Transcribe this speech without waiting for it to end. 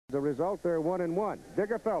The result, they're 1-1.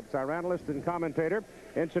 Digger Phelps, our analyst and commentator.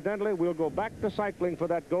 Incidentally, we'll go back to cycling for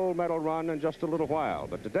that gold medal run in just a little while.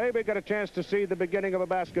 But today we got a chance to see the beginning of a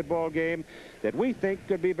basketball game that we think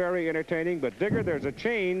could be very entertaining. But Digger, there's a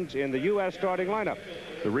change in the U.S. starting lineup.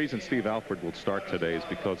 The reason Steve Alford will start today is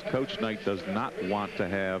because Coach Knight does not want to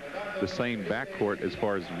have the same backcourt as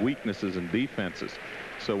far as weaknesses and defenses.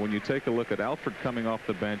 So when you take a look at Alford coming off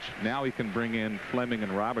the bench, now he can bring in Fleming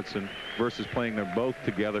and Robertson versus playing them both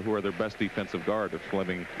together, who are their best defensive guard, of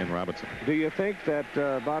Fleming and Robertson. Do you think that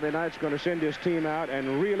Bobby Knight's going to send his team out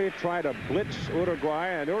and really try to blitz Uruguay?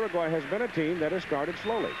 And Uruguay has been a team that has started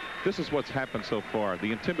slowly. This is what's happened so far.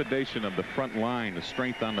 The intimidation of the front line, the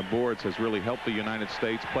strength on the boards has really helped the United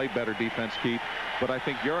States play better defense, Keith. But I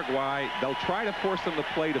think Uruguay, they'll try to force them to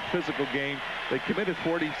play the physical game. They committed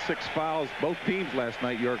 46 fouls, both teams last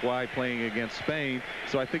night, Uruguay playing against Spain.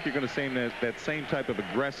 So I think you're going to see that same type of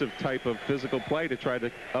aggressive type of physical play to try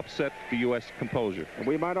to upset the U.S. composure.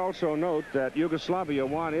 We might also note that Yugoslavia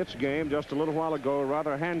won its game just a little while ago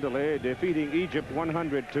rather handily, defeating Egypt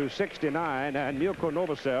 100-69. And Milko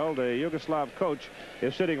Novosel, the Yugoslav coach,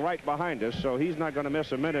 is sitting right behind us, so he's not going to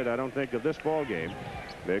miss a minute, I don't think, of this ball game,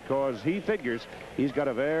 because he figures he's got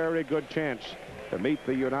a very good chance to meet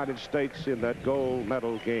the United States in that gold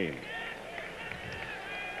medal game.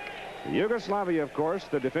 Yugoslavia, of course,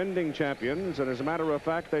 the defending champions, and as a matter of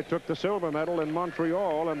fact, they took the silver medal in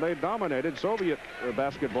Montreal, and they dominated Soviet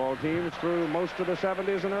basketball teams through most of the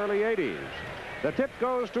 70s and early 80s. The tip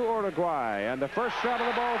goes to Uruguay, and the first shot of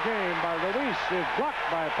the ball game by Luis is blocked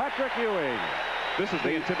by Patrick Ewing. This is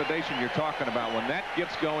the intimidation you're talking about. When that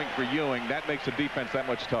gets going for Ewing, that makes the defense that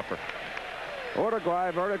much tougher.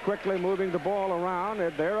 Uruguay very quickly moving the ball around.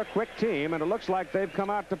 They're a quick team, and it looks like they've come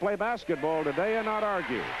out to play basketball today and not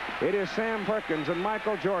argue. It is Sam Perkins and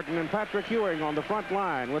Michael Jordan and Patrick Ewing on the front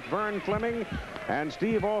line, with Vern Fleming and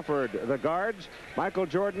Steve Alford, the guards. Michael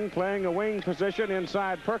Jordan playing a wing position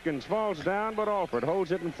inside. Perkins falls down, but Alford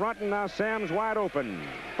holds it in front, and now Sam's wide open.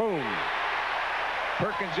 Boom.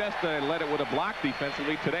 Perkins just led it with a block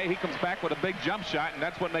defensively. Today he comes back with a big jump shot, and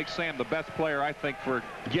that's what makes Sam the best player, I think, for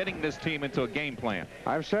getting this team into a game plan.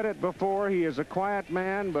 I've said it before, he is a quiet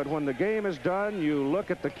man, but when the game is done, you look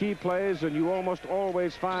at the key plays and you almost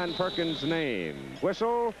always find Perkins' name.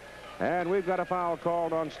 Whistle, and we've got a foul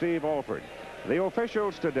called on Steve Alford. The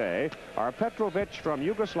officials today are Petrovic from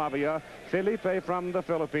Yugoslavia, Felipe from the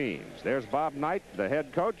Philippines. There's Bob Knight, the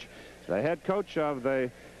head coach. The head coach of the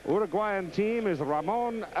Uruguayan team is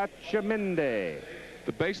Ramon Achimende.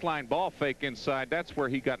 The baseline ball fake inside, that's where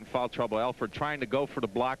he got in foul trouble. Alford trying to go for the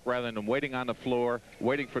block rather than waiting on the floor,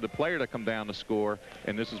 waiting for the player to come down to score,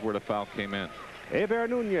 and this is where the foul came in. Eber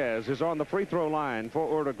Nunez is on the free throw line for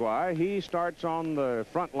Uruguay. He starts on the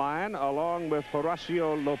front line along with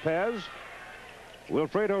Horacio Lopez.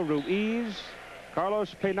 Wilfredo Ruiz,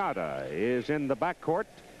 Carlos Pinada is in the backcourt,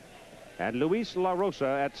 and Luis La Rosa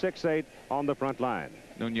at 6'8" on the front line.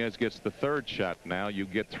 Nunez gets the third shot now. You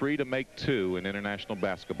get 3 to make 2 in international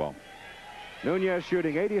basketball. Nunez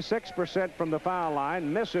shooting 86% from the foul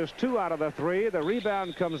line, misses 2 out of the 3. The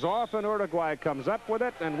rebound comes off, and Uruguay comes up with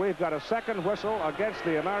it, and we've got a second whistle against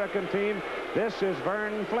the American team. This is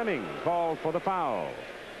Vern Fleming called for the foul.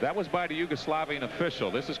 That was by the Yugoslavian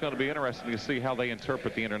official. This is going to be interesting to see how they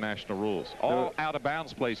interpret the international rules. All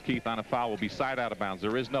out-of-bounds plays, Keith, on a foul will be side out of bounds.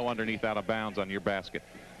 There is no underneath out of bounds on your basket.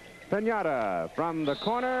 Pinata from the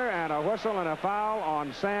corner, and a whistle and a foul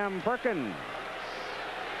on Sam Perkins.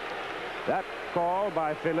 That call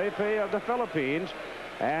by Felipe of the Philippines.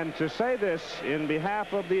 And to say this in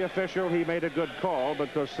behalf of the official, he made a good call,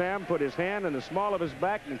 because Sam put his hand in the small of his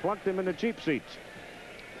back and plunked him in the cheap seats.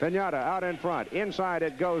 Pinata out in front. Inside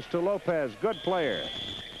it goes to Lopez. Good player.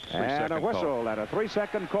 And a whistle and a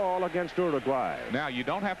 3-second call against Uruguay. Now, you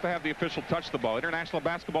don't have to have the official touch the ball. International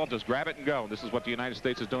basketball, just grab it and go. This is what the United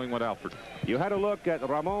States is doing with Alford. You had a look at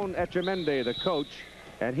Ramon Echemende, the coach,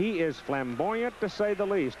 and he is flamboyant, to say the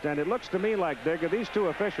least. And it looks to me like, Digger, these two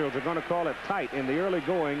officials are going to call it tight in the early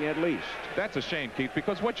going at least. That's a shame, Keith,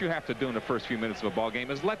 because what you have to do in the first few minutes of a ball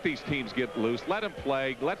game is let these teams get loose, let them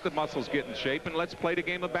play, let the muscles get in shape, and let's play the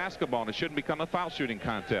game of basketball. And it shouldn't become a foul shooting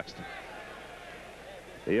contest.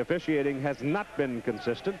 The officiating has not been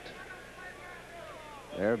consistent.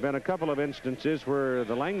 There have been a couple of instances where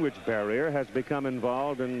the language barrier has become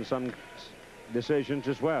involved in some decisions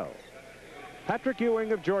as well. Patrick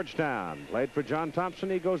Ewing of Georgetown played for John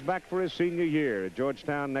Thompson. He goes back for his senior year at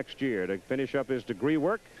Georgetown next year to finish up his degree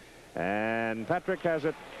work. And Patrick has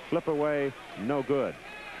it flip away, no good.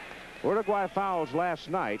 Uruguay fouls last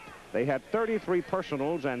night They had 33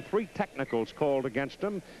 personals and 3 technicals called against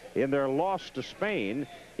them in their loss to Spain.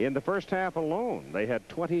 In the first half alone, they had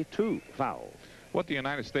 22 fouls. What the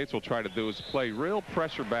United States will try to do is play real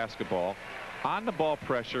pressure basketball, on the ball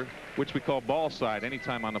pressure, which we call ball side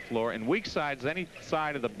anytime on the floor, and weak sides any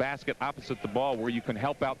side of the basket opposite the ball where you can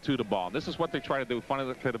help out to the ball. And this is what they try to do, funnel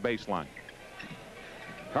it to the baseline.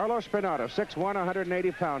 Carlos Pinata, 6'1",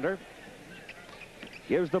 180-pounder.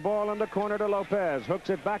 Gives the ball in the corner to Lopez. Hooks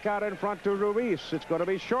it back out in front to Ruiz. It's going to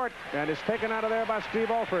be short, and it's taken out of there by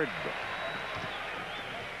Steve Alford.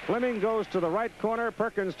 Fleming goes to the right corner.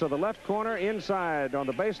 Perkins to the left corner. Inside on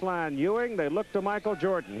the baseline, Ewing. They look to Michael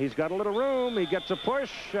Jordan. He's got a little room. He gets a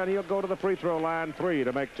push, and he'll go to the free throw line. 3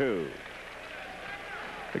 to make 2.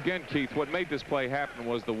 Again, Keith, what made this play happen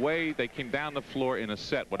was the way they came down the floor in a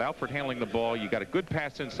set. With Alford handling the ball, you got a good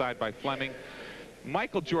pass inside by Fleming.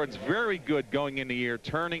 Michael Jordan's very good going in the air,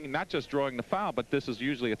 turning, not just drawing the foul, but this is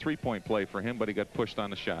usually a three-point play for him, but he got pushed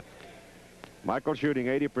on the shot. Michael shooting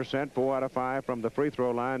 80%, 4 out of 5 from the free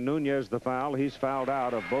throw line. Nunez the foul. He's fouled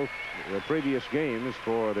out of both the previous games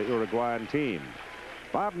for the Uruguayan team.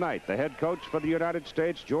 Bob Knight, the head coach for the United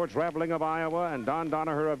States, George Raveling of Iowa, and Don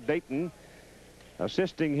Donaher of Dayton.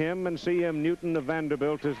 Assisting him, and C.M. Newton of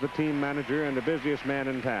Vanderbilt is the team manager and the busiest man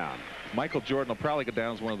in town. Michael Jordan will probably go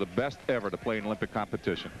down as one of the best ever to play in Olympic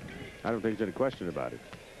competition. I don't think there's any question about it.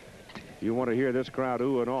 You want to hear this crowd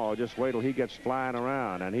ooh and all, just wait till he gets flying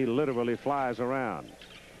around, and he literally flies around.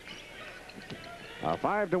 A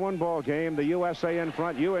 5-1 ball game. The USA in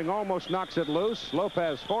front. Ewing almost knocks it loose.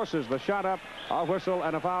 Lopez forces the shot up. A whistle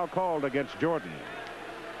and a foul called against Jordan.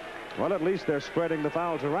 Well, at least they're spreading the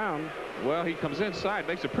fouls around. Well, he comes inside,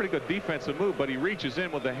 makes a pretty good defensive move, but he reaches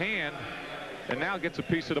in with the hand and now gets a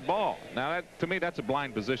piece of the ball. Now, that, to me, that's a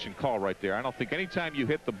blind position call right there. I don't think anytime you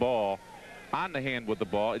hit the ball on the hand with the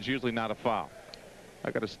ball, it's usually not a foul.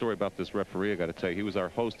 I got a story about this referee I got to tell you. He was our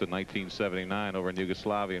host in 1979 over in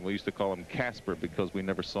Yugoslavia, and we used to call him Casper because we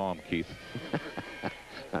never saw him, Keith.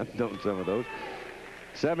 I've known some of those.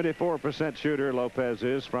 74% shooter Lopez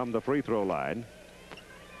is from the free throw line.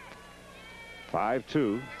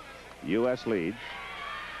 5-2. U.S. leads.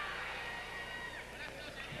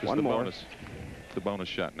 One more. The bonus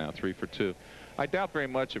shot now, 3 for 2. I doubt very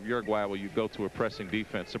much if Uruguay will you go to a pressing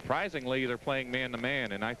defense. Surprisingly, they're playing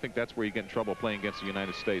man-to-man, and I think that's where you get in trouble playing against the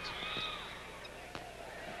United States.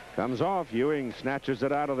 Comes off. Ewing snatches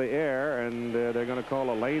it out of the air, and they're going to call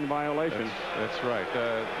a lane violation. That's right.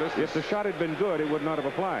 If the shot had been good, it would not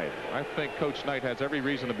have applied. I think Coach Knight has every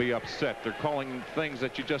reason to be upset. They're calling things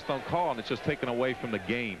that you just don't call, and it's just taken away from the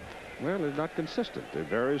game. Well, Well, it's not consistent. It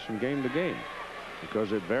varies from game to game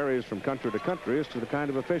because it varies from country to country as to the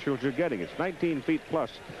kind of officials you're getting. It's 19 feet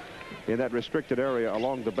plus in that restricted area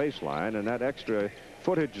along the baseline, and that extra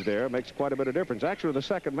footage there makes quite a bit of difference. Actually, the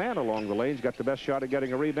second man along the lane's got the best shot at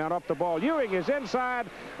getting a rebound off the ball. Ewing is inside.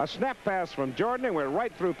 A snap pass from Jordan, and went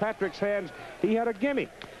right through Patrick's hands. He had a gimme,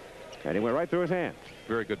 and he went right through his hands.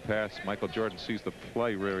 Very good pass. Michael Jordan sees the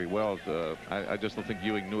play very well. I just don't think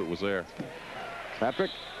Ewing knew it was there.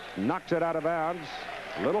 Patrick knocks it out of bounds.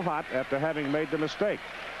 A little hot after having made the mistake.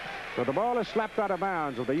 So the ball is slapped out of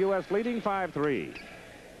bounds with the U.S. leading 5-3.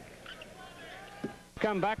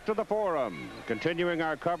 Come back to the Forum, continuing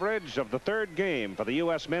our coverage of the third game for the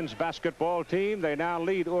U.S. men's basketball team. They now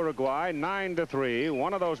lead Uruguay 9-3.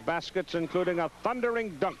 One of those baskets including a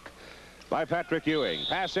thundering dunk by Patrick Ewing.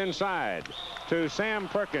 Pass inside to Sam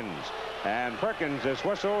Perkins, and Perkins is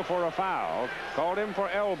whistled for a foul. Called him for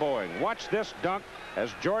elbowing. Watch this dunk as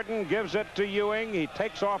Jordan gives it to Ewing. He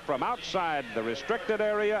takes off from outside the restricted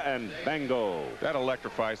area, and bingo. That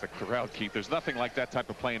electrifies the crowd, Keith. There's nothing like that type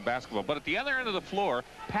of play in basketball. But at the other end of the floor,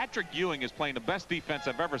 Patrick Ewing is playing the best defense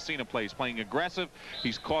I've ever seen him play. He's playing aggressive.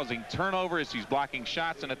 He's causing turnovers. He's blocking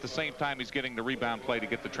shots. And at the same time, he's getting the rebound play to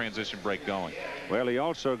get the transition break going. Well, he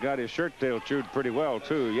also got his shirt tail chewed pretty well,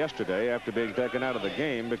 too, yesterday after being taken out of the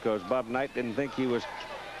game because Bob Knight didn't think he was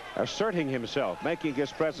asserting himself, making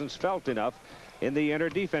his presence felt enough in the inner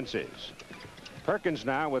defenses. Perkins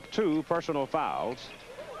now with 2 personal fouls,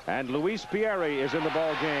 and Luis Pieri is in the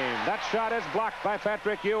ball game. That shot is blocked by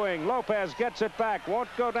Patrick Ewing. Lopez gets it back, won't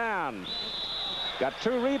go down. Got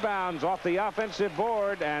 2 rebounds off the offensive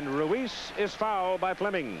board, and Ruiz is fouled by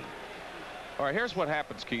Fleming. All right, here's what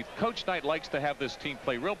happens, Keith. Coach Knight likes to have this team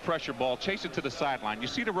play real pressure ball, chase it to the sideline. You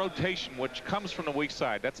see the rotation, which comes from the weak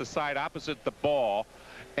side. That's the side opposite the ball.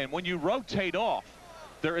 And when you rotate off,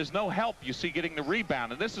 there is no help, you see, getting the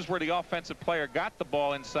rebound. And this is where the offensive player got the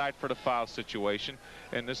ball inside for the foul situation.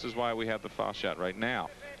 And this is why we have the foul shot right now.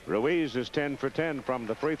 Ruiz is 10 for 10 from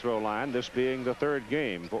the free throw line, this being the third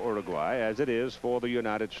game for Uruguay, as it is for the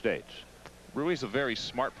United States. Rui's a very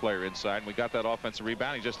smart player inside, and we got that offensive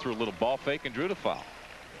rebound. He just threw a little ball fake and drew the foul.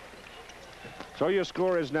 So your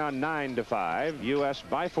score is now 9-5, U.S.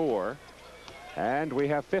 by 4, and we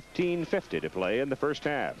have 15:50 to play in the first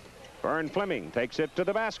half. Vern Fleming takes it to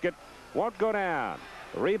the basket, won't go down.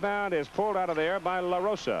 The rebound is pulled out of there by La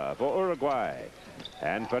Rosa for Uruguay,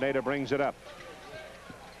 and Pineda brings it up.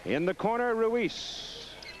 In the corner, Ruiz,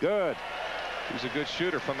 good. He's a good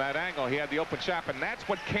shooter from that angle. He had the open shot, and that's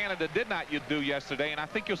what Canada did not do yesterday. And I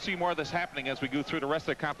think you'll see more of this happening as we go through the rest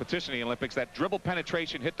of the competition in the Olympics. That dribble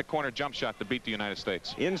penetration, hit the corner jump shot to beat the United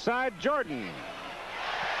States. Inside, Jordan.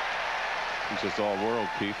 He's just all world,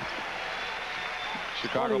 Keith.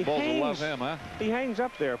 Chicago Bulls will love him, huh? He hangs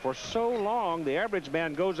up there for so long. The average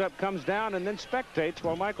man goes up, comes down, and then spectates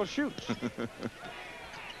while Michael shoots.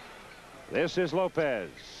 This is Lopez.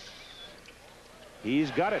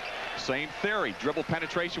 He's got it. Same theory. Dribble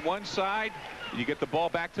penetration one side. You get the ball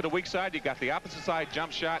back to the weak side. You got the opposite side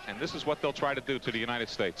jump shot. And this is what they'll try to do to the United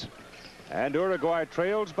States. And Uruguay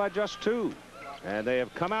trails by just 2. And they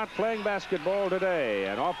have come out playing basketball today.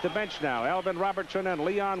 And off the bench now, Alvin Robertson and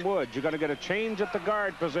Leon Wood. You're going to get a change at the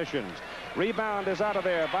guard positions. Rebound is out of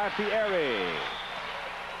there by Pieri.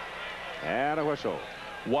 And a whistle.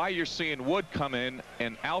 Why you're seeing Wood come in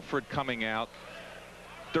and Alfred coming out,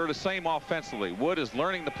 they're the same offensively. Wood is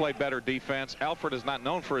learning to play better defense. Alfred is not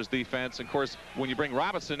known for his defense. And of course, when you bring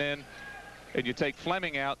Robinson in and you take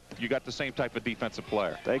Fleming out, you got the same type of defensive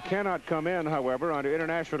player. They cannot come in, however, under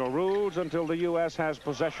international rules until the U.S. has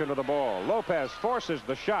possession of the ball. Lopez forces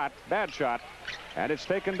the shot, bad shot, and it's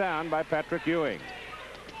taken down by Patrick Ewing.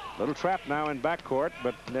 Little trap now in backcourt,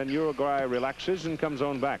 but then Uruguay relaxes and comes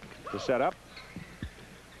on back to set up.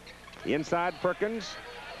 Inside Perkins,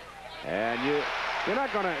 and you're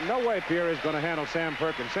not going to, no way Pierre is going to handle Sam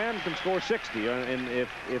Perkins. Sam can score 60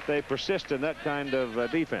 if they persist in that kind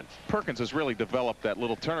of defense. Perkins has really developed that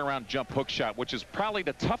little turnaround jump hook shot, which is probably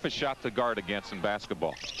the toughest shot to guard against in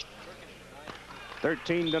basketball.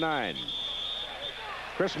 13-9.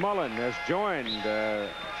 Chris Mullen has joined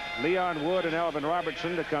Leon Wood and Alvin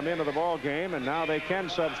Robertson to come into the ball game, and now they can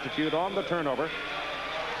substitute on the turnover.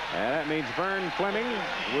 And that means Vern Fleming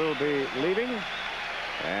will be leaving.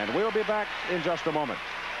 And we'll be back in just a moment.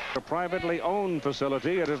 A privately owned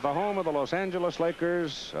facility. It is the home of the Los Angeles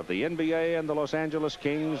Lakers, of the NBA, and the Los Angeles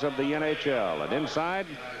Kings of the NHL. And inside,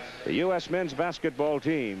 the U.S. men's basketball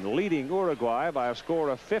team leading Uruguay by a score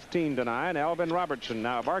of 15-9. Alvin Robertson,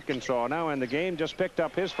 now of Arkansas, now in the game, just picked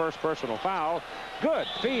up his first personal foul. Good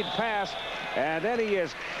feed pass, and then he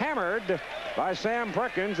is hammered by Sam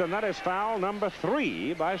Perkins, and that is foul number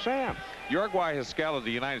 3 by Sam. Uruguay has scouted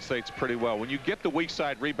the United States pretty well. When you get the weak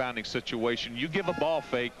side rebounding situation, you give a ball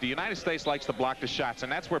fake. The United States likes to block the shots,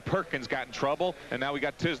 and that's where Perkins got in trouble. And now we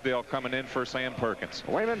got Tisdale coming in for Sam Perkins.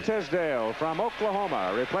 Wayman Tisdale from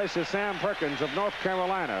Oklahoma replaces Sam Perkins of North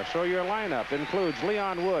Carolina. So your lineup includes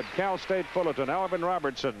Leon Wood, Cal State Fullerton, Alvin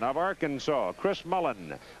Robertson of Arkansas, Chris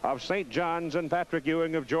Mullen of St. John's, and Patrick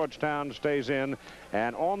Ewing of Georgetown stays in.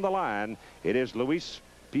 And on the line, it is Luis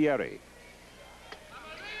Pieri.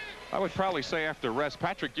 I would probably say after rest,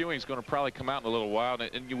 Patrick Ewing's going to probably come out in a little while,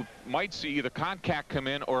 and you might see either Concac come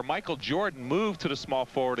in or Michael Jordan move to the small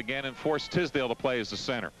forward again and force Tisdale to play as the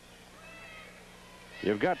center.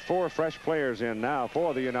 You've got 4 fresh players in now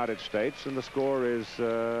for the United States, and the score is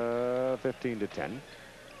 15-10.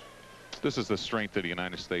 This is the strength of the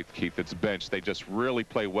United States, Keith. It's bench. They just really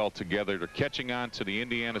play well together. They're catching on to the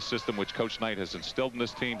Indiana system, which Coach Knight has instilled in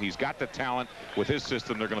this team. He's got the talent. With his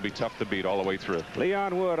system, they're going to be tough to beat all the way through.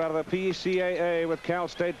 Leon Wood out of the PCAA with Cal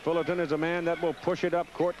State Fullerton is a man that will push it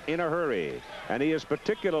up court in a hurry. And he is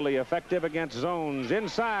particularly effective against zones.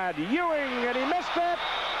 Inside, Ewing, and he missed it.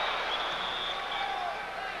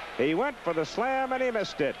 He went for the slam, and he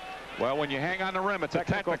missed it. Well, when you hang on the rim, it's a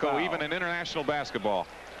technical, even in international basketball.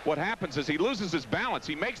 What happens is he loses his balance.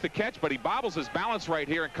 He makes the catch, but he bobbles his balance right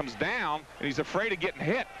here and comes down, and he's afraid of getting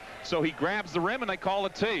hit. So he grabs the rim, and they call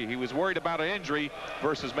it T. He was worried about an injury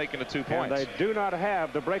versus making the 2 points. And they do not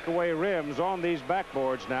have the breakaway rims on these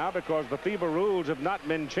backboards now because the FIBA rules have not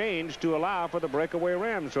been changed to allow for the breakaway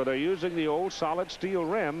rim. So they're using the old solid steel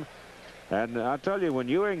rim. And I'll tell you, when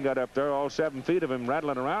Ewing got up there, all 7 feet of him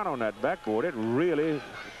rattling around on that backboard, it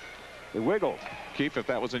wiggled. Keith, if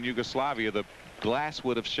that was in Yugoslavia, the glass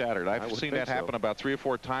would have shattered. I've seen that happen about 3 or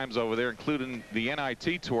 4 times over there, including the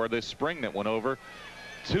NIT tour this spring that went over.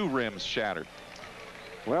 2 rims shattered.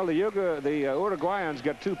 Well, the Uruguayans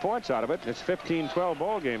get 2 points out of it. It's 15-12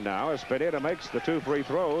 ball game now as Pineda makes the 2 free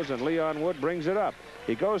throws, and Leon Wood brings it up.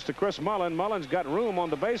 He goes to Chris Mullen. Mullen's got room on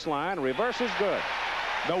the baseline. Reverse is good.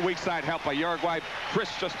 No weak side help by Uruguay. Chris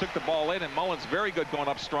just took the ball in, and Mullins very good going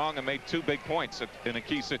up strong and made 2 big points in a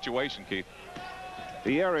key situation, Keith.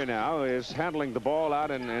 Vieri now is handling the ball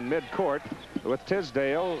out in mid-court with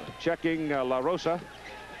Tisdale checking La Rosa.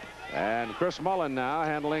 And Chris Mullen now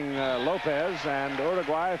handling Lopez, and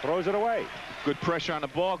Uruguay throws it away. Good pressure on the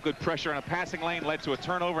ball, good pressure on a passing lane, led to a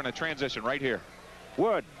turnover and a transition right here.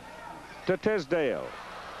 Wood to Tisdale.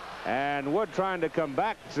 And Wood trying to come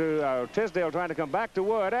back to Tisdale trying to come back to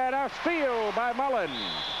Wood, and a steal by Mullen.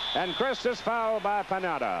 And Chris is fouled by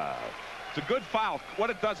Panada. It's a good foul. What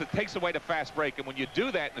it does, it takes away the fast break, and when you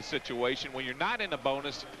do that in a situation when you're not in a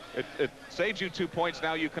bonus, it saves you 2 points.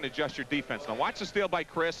 Now you can adjust your defense. Now watch the steal by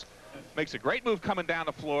Chris. Makes a great move coming down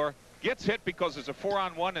the floor. Gets hit because it's a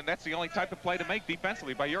 4-on-1, and that's the only type of play to make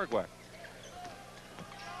defensively by Uruguay.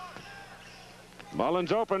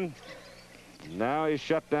 Mullins open. Now he's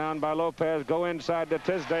shut down by Lopez. Go inside to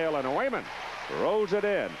Tisdale, and Wayman rolls it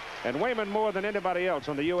in. And Wayman, more than anybody else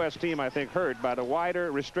on the U.S. team, I think, hurt by the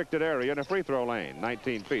wider restricted area in a free throw lane.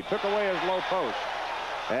 19 feet. Took away his low post.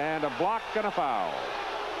 And a block and a foul.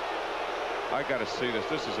 I got to see this.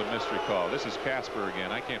 This is a mystery call. This is Casper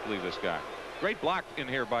again. I can't believe this guy. Great block in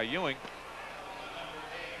here by Ewing.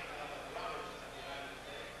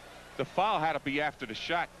 The foul had to be after the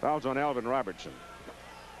shot. Foul's on Alvin Robertson.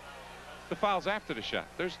 The foul's after the shot.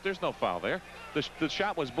 There's no foul there. The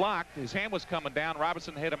shot was blocked. His hand was coming down.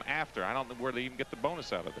 Robertson hit him after. I don't know where they even get the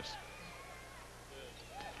bonus out of this.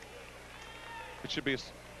 It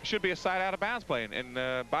should be a side out of bounds play,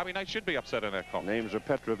 and Bobby Knight should be upset on that call. Names are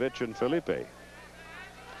Petrovic and Felipe.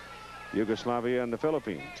 Yugoslavia and the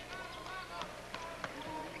Philippines.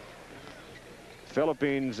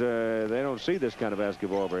 Philippines, they don't see this kind of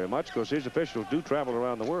basketball very much because these officials do travel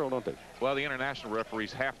around the world, don't they? Well, the international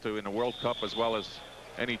referees have to in the World Cup as well as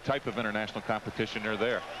any type of international competition. They're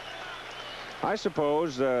there. I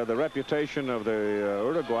suppose the reputation of the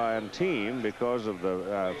Uruguayan team, because of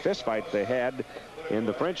the fist fight they had in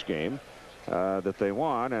the French game that they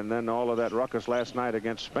won, and then all of that ruckus last night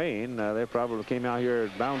against Spain, they probably came out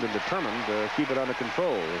here bound and determined to keep it under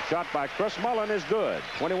control. Shot by Chris Mullen is good.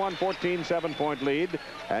 21-14, 7-point lead,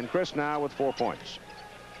 and Chris now with 4 points.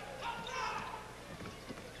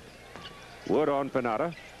 Wood on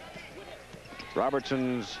Panada.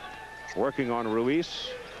 Robertson's working on Ruiz.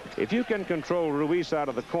 If you can control Ruiz out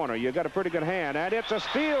of the corner, you got a pretty good hand, and it's a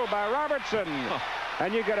steal by Robertson.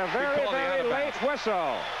 And you get a very, very late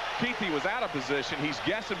whistle. Keith, he was out of position. He's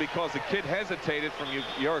guessing because the kid hesitated from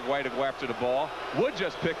Uruguay to go after the ball. Wood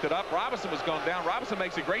just picked it up. Robinson was going down. Robinson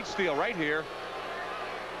makes a great steal right here.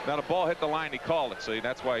 Now the ball hit the line. He called it. See,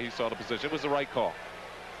 that's why he saw the position. It was the right call.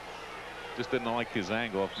 Just didn't like his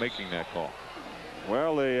angle of making that call.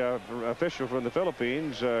 Well, the official from the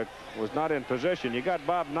Philippines was not in position. You got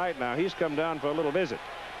Bob Knight now. He's come down for a little visit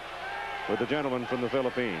with the gentleman from the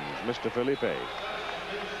Philippines, Mr. Felipe.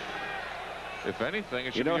 If anything,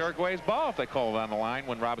 it should be Uruguay's ball if they call it on the line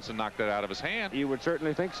when Robinson knocked it out of his hand. You would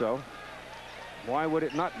certainly think so. Why would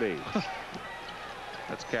it not be?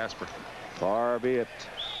 That's Casper. Far be it.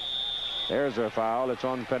 There's a foul. It's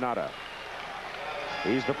on Panada.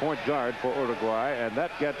 He's the point guard for Uruguay, and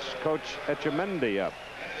that gets Coach Echemendy up.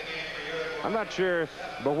 I'm not sure,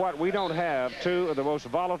 but what we don't have two of the most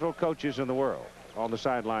volatile coaches in the world on the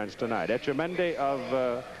sidelines tonight. Echemendy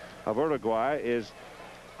of Uruguay is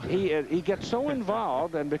he gets so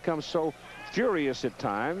involved and becomes so furious at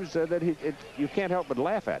times that you can't help but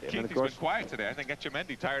laugh at him. Keith, and of course, he's been quiet today. I think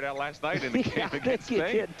Echemendy tired out last night in the game against Spain.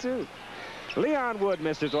 He did too. Leon Wood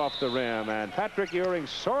misses off the rim, and Patrick Ewing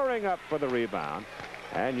soaring up for the rebound.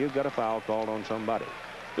 And you've got a foul called on somebody.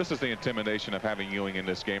 This is the intimidation of having Ewing in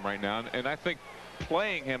this game right now. And I think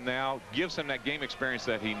playing him now gives him that game experience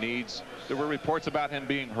that he needs. There were reports about him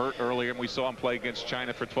being hurt earlier, and we saw him play against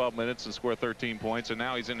China for 12 minutes and score 13 points. And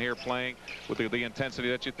now he's in here playing with the intensity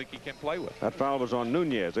that you think he can play with. That foul was on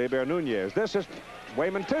Nunez, Heber Nunez. This is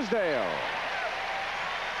Wayman Tisdale.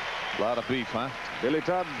 A lot of beef, huh? Billy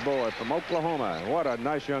Tubbs boy from Oklahoma. What a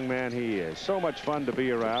nice young man he is. So much fun to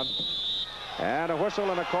be around. And a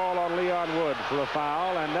whistle and a call on Leon Wood for a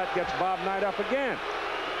foul, and that gets Bob Knight up again.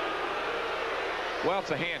 Well,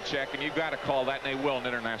 it's a hand check, and you've got to call that, and they will in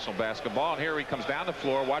international basketball. And here he comes down the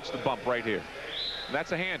floor. Watch the bump right here. And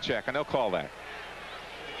that's a hand check, and they'll call that.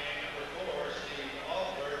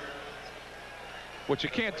 What you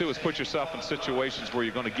can't do is put yourself in situations where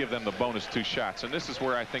you're going to give them the bonus 2 shots. And this is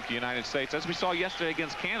where I think the United States, as we saw yesterday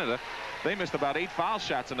against Canada, they missed about 8 foul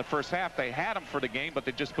shots in the first half. They had them for the game, but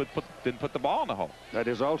they just didn't put the ball in the hole. That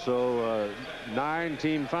is also 9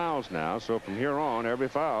 team fouls now. So from here on, every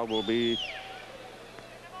foul will be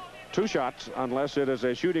 2 shots unless it is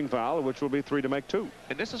a shooting foul, which will be 3 to make 2.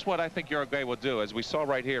 And this is what I think Uruguay will do, as we saw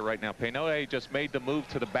right here, right now. Penoe just made the move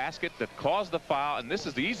to the basket that caused the foul, and this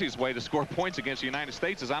is the easiest way to score points against the United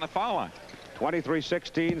States is on a foul line.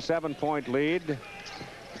 23-16, 7-point lead.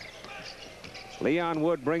 Leon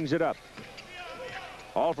Wood brings it up.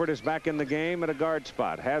 Alford is back in the game at a guard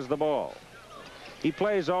spot, has the ball. He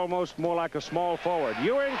plays almost more like a small forward.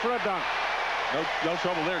 Ewing for a dunk. No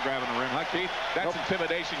trouble there grabbing the rim, huh, Keith? That's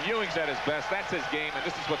intimidation. Ewing's at his best. That's his game, and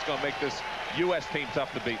this is what's going to make this U.S. team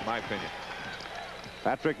tough to beat, in my opinion.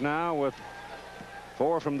 Patrick now with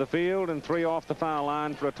 4 from the field and 3 off the foul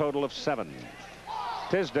line for a total of 7.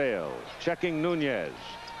 Tisdale checking Nunez.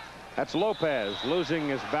 That's Lopez losing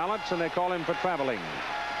his balance, and they call him for traveling.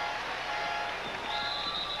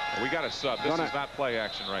 We got a sub. This is not play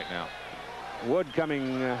action right now. Wood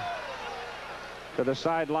coming to the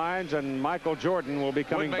sidelines, and Michael Jordan will be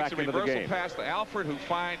coming back into the game. Wood makes a reversal pass to Alford, who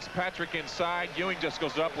finds Patrick inside. Ewing just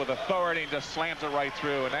goes up with authority and just slams it right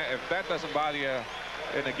through. And if that doesn't bother you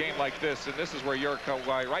in a game like this, and this is where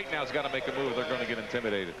Uruguay right now has got to make a move, they're going to get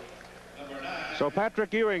intimidated. So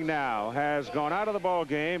Patrick Ewing now has gone out of the ball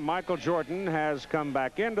game. Michael Jordan has come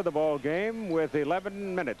back into the ball game with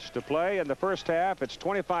 11 minutes to play in the first half. It's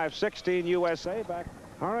 25-16 USA back.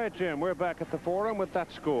 All right, Jim, we're back at the Forum with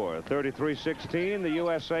that score. 33-16. The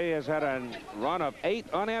USA has had a run of 8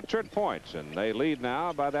 unanswered points, and they lead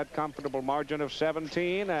now by that comfortable margin of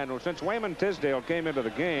 17. And since Wayman Tisdale came into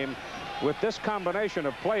the game, with this combination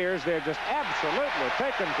of players, they're just absolutely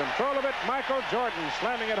taking control of it. Michael Jordan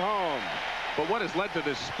slamming it home. But what has led to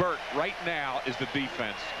this spurt right now is the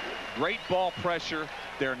defense. Great ball pressure.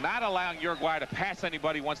 They're not allowing Uruguay to pass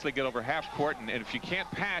anybody once they get over half court. And if you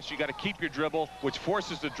can't pass, you got to keep your dribble, which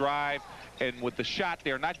forces the drive. And with the shot,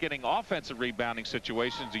 they're not getting offensive rebounding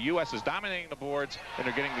situations. The U.S. is dominating the boards, and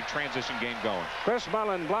they're getting the transition game going. Chris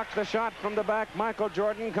Mullin blocked the shot from the back. Michael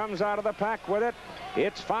Jordan comes out of the pack with it.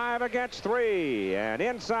 It's 5 against 3. And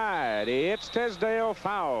inside, it's Tisdale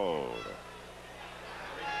fouled.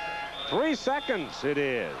 3 seconds it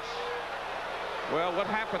is. Well, what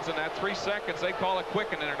happens in that 3 seconds? They call it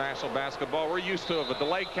quick in international basketball. We're used to a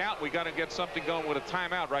delay count. We got to get something going with a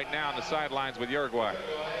timeout right now on the sidelines with Uruguay.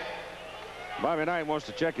 Bobby Knight wants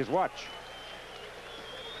to check his watch.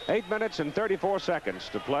 8 minutes and 34 seconds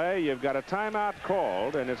to play. You've got a timeout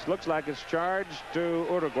called, and it looks like it's charged to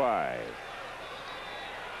Uruguay.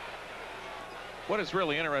 What is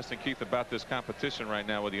really interesting, Keith, about this competition right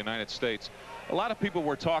now with the United States, a lot of people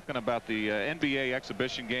were talking about the NBA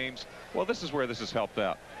exhibition games. Well, this is where this has helped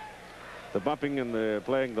out. The bumping and the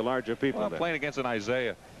playing the larger people. Well, playing against an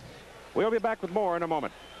Isaiah. We'll be back with more in a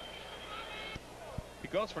moment. He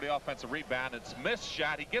goes for the offensive rebound. It's missed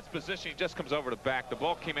shot. He gets position. He just comes over the back. The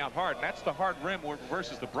ball came out hard, and that's the hard rim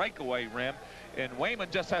versus the breakaway rim. And Wayman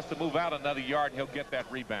just has to move out another yard, and he'll get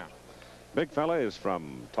that rebound. Big fella is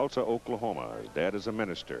from Tulsa, Oklahoma. His dad is a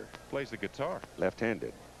minister. Plays the guitar.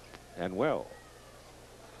 Left-handed. And well.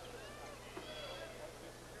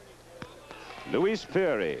 Luis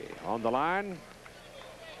Perry on the line.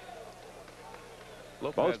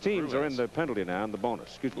 Both teams are in the penalty now in the bonus.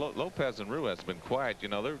 Excuse me. Lopez and Ruiz have been quiet. You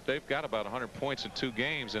know, they've got about 100 points in 2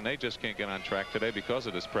 games, and they just can't get on track today because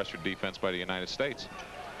of this pressured defense by the United States.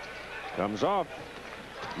 Comes off.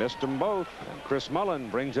 Missed them both. And Chris Mullin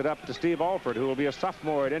brings it up to Steve Alford, who will be a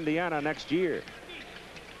sophomore at Indiana next year.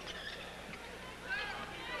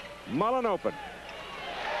 Mullin open.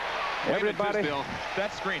 Everybody.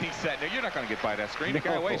 That screen he's setting there, you're not going to get by that screen. The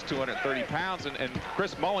guy weighs 230 pounds, and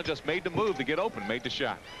Chris Mullin just made the move to get open, made the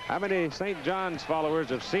shot. How many St. John's followers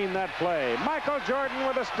have seen that play? Michael Jordan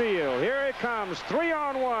with a steal. Here he comes.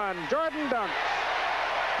 3-on-1. Jordan dunks.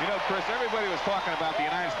 You know, Chris, everybody was talking about the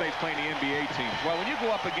United States playing the NBA teams. Well, when you go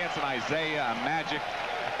up against an Isaiah, a Magic,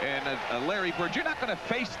 and a Larry Bird, you're not going to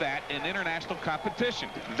face that in international competition.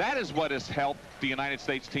 That is what has helped the United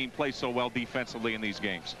States team play so well defensively in these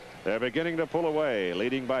games. They're beginning to pull away,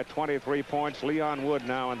 leading by 23 points. Leon Wood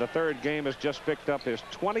now in the 3rd game has just picked up his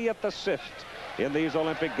 20th assist in these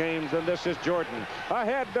Olympic Games, and this is Jordan.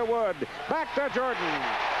 Ahead to Wood. Back to Jordan.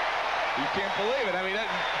 You can't believe it. I mean,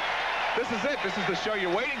 this is it. This is the show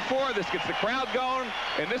you're waiting for. This gets the crowd going,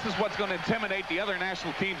 and this is what's going to intimidate the other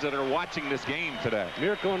national teams that are watching this game today.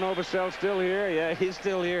 Mirko Novosel still here. Yeah, he's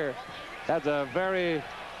still here. Has a very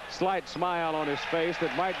slight smile on his face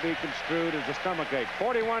that might be construed as a stomachache.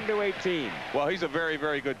 41-18. Well, he's a very,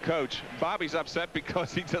 very good coach. Bobby's upset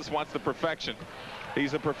because he just wants the perfection.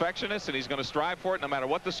 He's a perfectionist, and he's going to strive for it no matter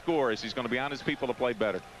what the score is. He's going to be on his people to play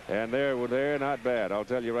better. And they're not bad. I'll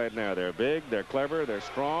tell you right now. They're big, they're clever, they're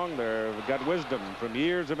strong, they've got wisdom from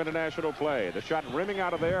years of international play. The shot rimming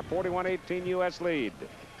out of there, 41-18 U.S. lead.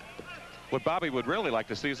 What Bobby would really like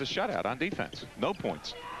to see is a shutout on defense. No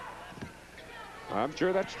points. I'm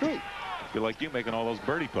sure that's true. I feel like you making all those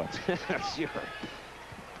birdie putts. Sure.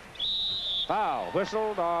 Foul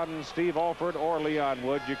whistled on Steve Alford or Leon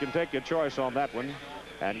Wood. You can take your choice on that one.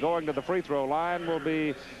 And going to the free throw line will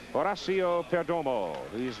be Horacio Perdomo.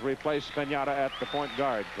 He's replaced Pinata at the point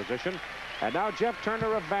guard position. And now Jeff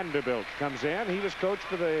Turner of Vanderbilt comes in. He was coach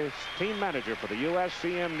for the team manager for the U.S.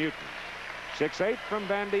 CM Newton. 6'8" from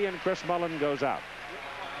Vandy, and Chris Mullen goes out.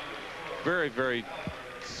 Very, very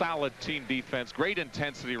solid team defense. Great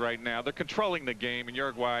intensity right now. They're controlling the game, and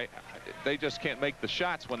Uruguay, they just can't make the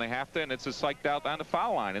shots when they have to, and it's just psyched out on the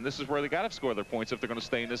foul line. And this is where they got to score their points if they're going to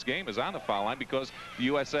stay in this game, is on the foul line, because the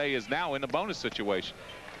USA is now in a bonus situation.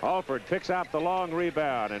 Alford picks out the long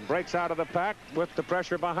rebound and breaks out of the pack with the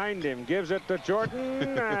pressure behind him. Gives it to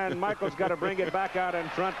Jordan, and Michael's got to bring it back out in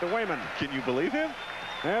front to Wayman. Can you believe him?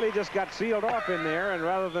 Well, he just got sealed off in there, and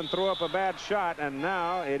rather than throw up a bad shot, and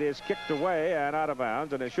now it is kicked away and out of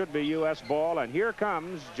bounds, and it should be U.S. ball. And here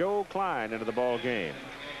comes Joe Klein into the ball game.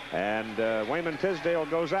 And Wayman Tisdale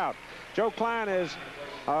goes out. Joe Klein is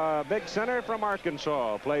a big center from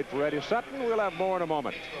Arkansas. Played for Eddie Sutton. We'll have more in a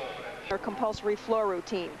moment. Her compulsory floor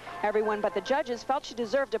routine. Everyone but the judges felt she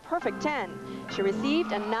deserved a perfect 10. She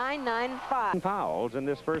received a 9.95. Fouls in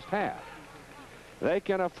this first half. They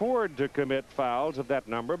can afford to commit fouls of that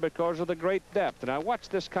number because of the great depth. Now watch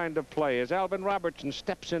this kind of play as Alvin Robertson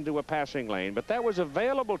steps into a passing lane, but that was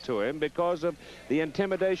available to him because of the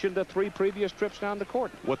intimidation the 3 previous trips down the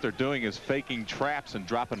court. What they're doing is faking traps and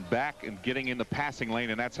dropping back and getting in the passing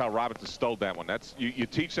lane, and that's how Robertson stole that one. That's you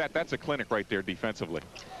teach that. That's a clinic right there defensively.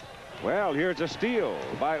 Well, here's a steal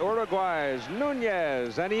by Uruguay's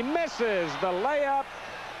Nunez, and he misses the layup.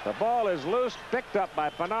 The ball is loose, picked up by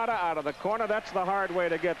Pinata out of the corner. That's the hard way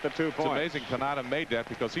to get the 2 points. It's amazing Pinata made that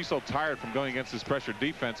because he's so tired from going against his pressure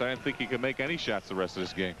defense. I didn't think he could make any shots the rest of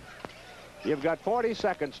this game. You've got 40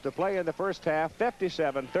 seconds to play in the first half.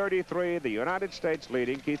 57-33, the United States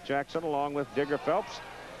leading. Keith Jackson along with Digger Phelps.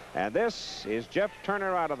 And this is Jeff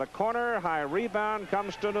Turner out of the corner. High rebound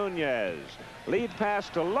comes to Nunez. Lead pass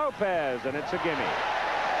to Lopez, and it's a gimme.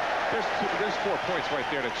 There's 4 points right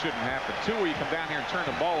there that shouldn't happen. 2 where you come down here and turn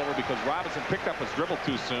the ball over because Robinson picked up his dribble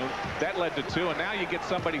too soon. That led to 2, and now you get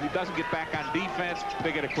somebody who doesn't get back on defense.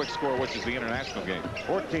 They get a quick score, which is the international game.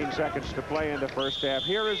 14 seconds to play in the first half.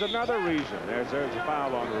 Here is another reason. There's a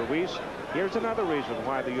foul on Ruiz. Here's another reason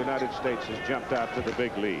why the United States has jumped out to the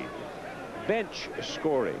big lead. Bench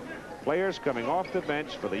scoring. Players coming off the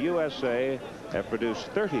bench for the USA have produced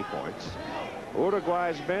 30 points.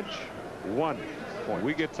 Uruguay's bench, 1 point.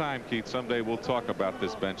 We get time, Keith. Someday we'll talk about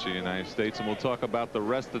this bench in the United States, and we'll talk about the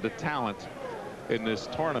rest of the talent in this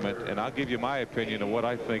tournament, and I'll give you my opinion of what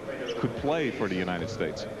I think could play for the United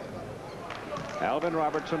States. Alvin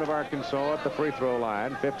Robertson of Arkansas at the free throw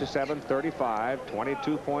line. 57-35,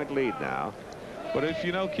 22-point lead now. But if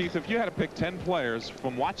you know, Keith, if you had to pick 10 players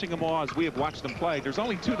from watching them all as we have watched them play, there's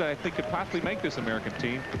only 2 that I think could possibly make this American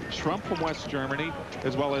team. Schrump from West Germany,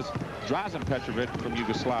 as well as Drazen Petrovic from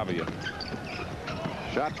Yugoslavia.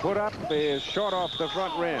 Shot put up is short off the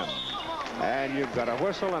front rim. And you've got a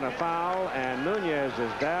whistle and a foul, and Nunez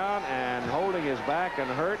is down and holding his back and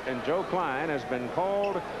hurt, and Joe Klein has been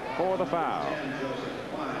called for the foul.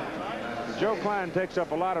 Joe Klein takes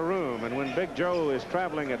up a lot of room, and when Big Joe is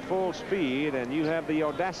traveling at full speed and you have the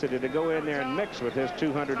audacity to go in there and mix with his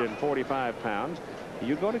 245 pounds,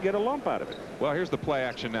 you're going to get a lump out of it. Well, here's the play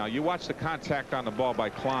action now. You watch the contact on the ball by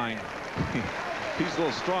Klein. He's a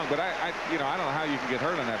little strong, but I don't know how you can get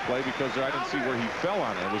hurt on that play because I didn't see where he fell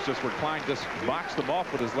on it. It was just where Klein just boxed him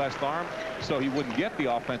off with his left arm so he wouldn't get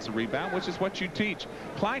the offensive rebound, which is what you teach.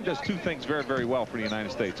 Klein does 2 things very, very well for the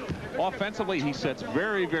United States. Offensively, he sets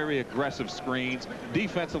very, very aggressive screens.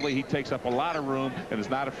 Defensively, he takes up a lot of room and is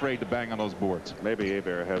not afraid to bang on those boards. Maybe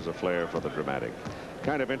Hebert has a flair for the dramatic.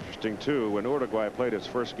 Kind of interesting, too, when Uruguay played its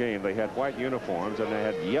first game, they had white uniforms and they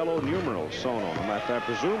had yellow numerals sewn on them. I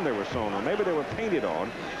presume they were sewn on. Maybe they were painted on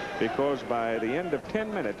because by the end of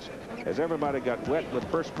 10 minutes, as everybody got wet with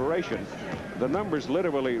perspiration, the numbers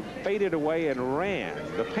literally faded away and ran.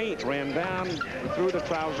 The paint ran down through the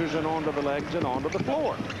trousers and onto the legs and onto the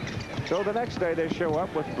floor. So the next day they show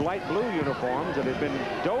up with light blue uniforms that had been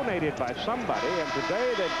donated by somebody, and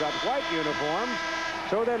today they've got white uniforms.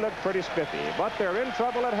 So they look pretty spiffy, but they're in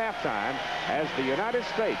trouble at halftime as the United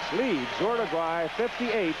States leads Uruguay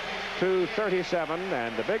 58-37,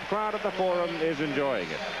 and the big crowd at the Forum is enjoying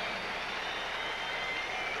it.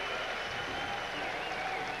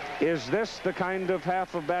 Is this the kind of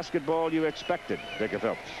half of basketball you expected, Digger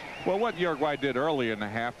Phelps? Well, what Uruguay did early in the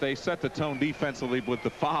half, they set the tone defensively with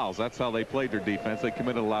the fouls. That's how they played their defense. They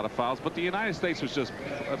committed a lot of fouls, but the United States was just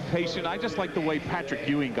patient. I just like the way Patrick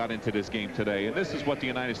Ewing got into this game today, and this is what the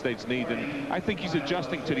United States needs. And I think he's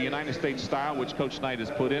adjusting to the United States style, which Coach Knight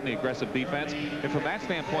has put in, the aggressive defense. And from that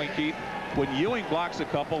standpoint, Keith, when Ewing blocks a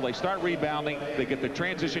couple, they start rebounding, they get the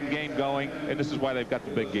transition game going, and this is why they've got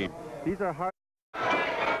the big game. These are hard.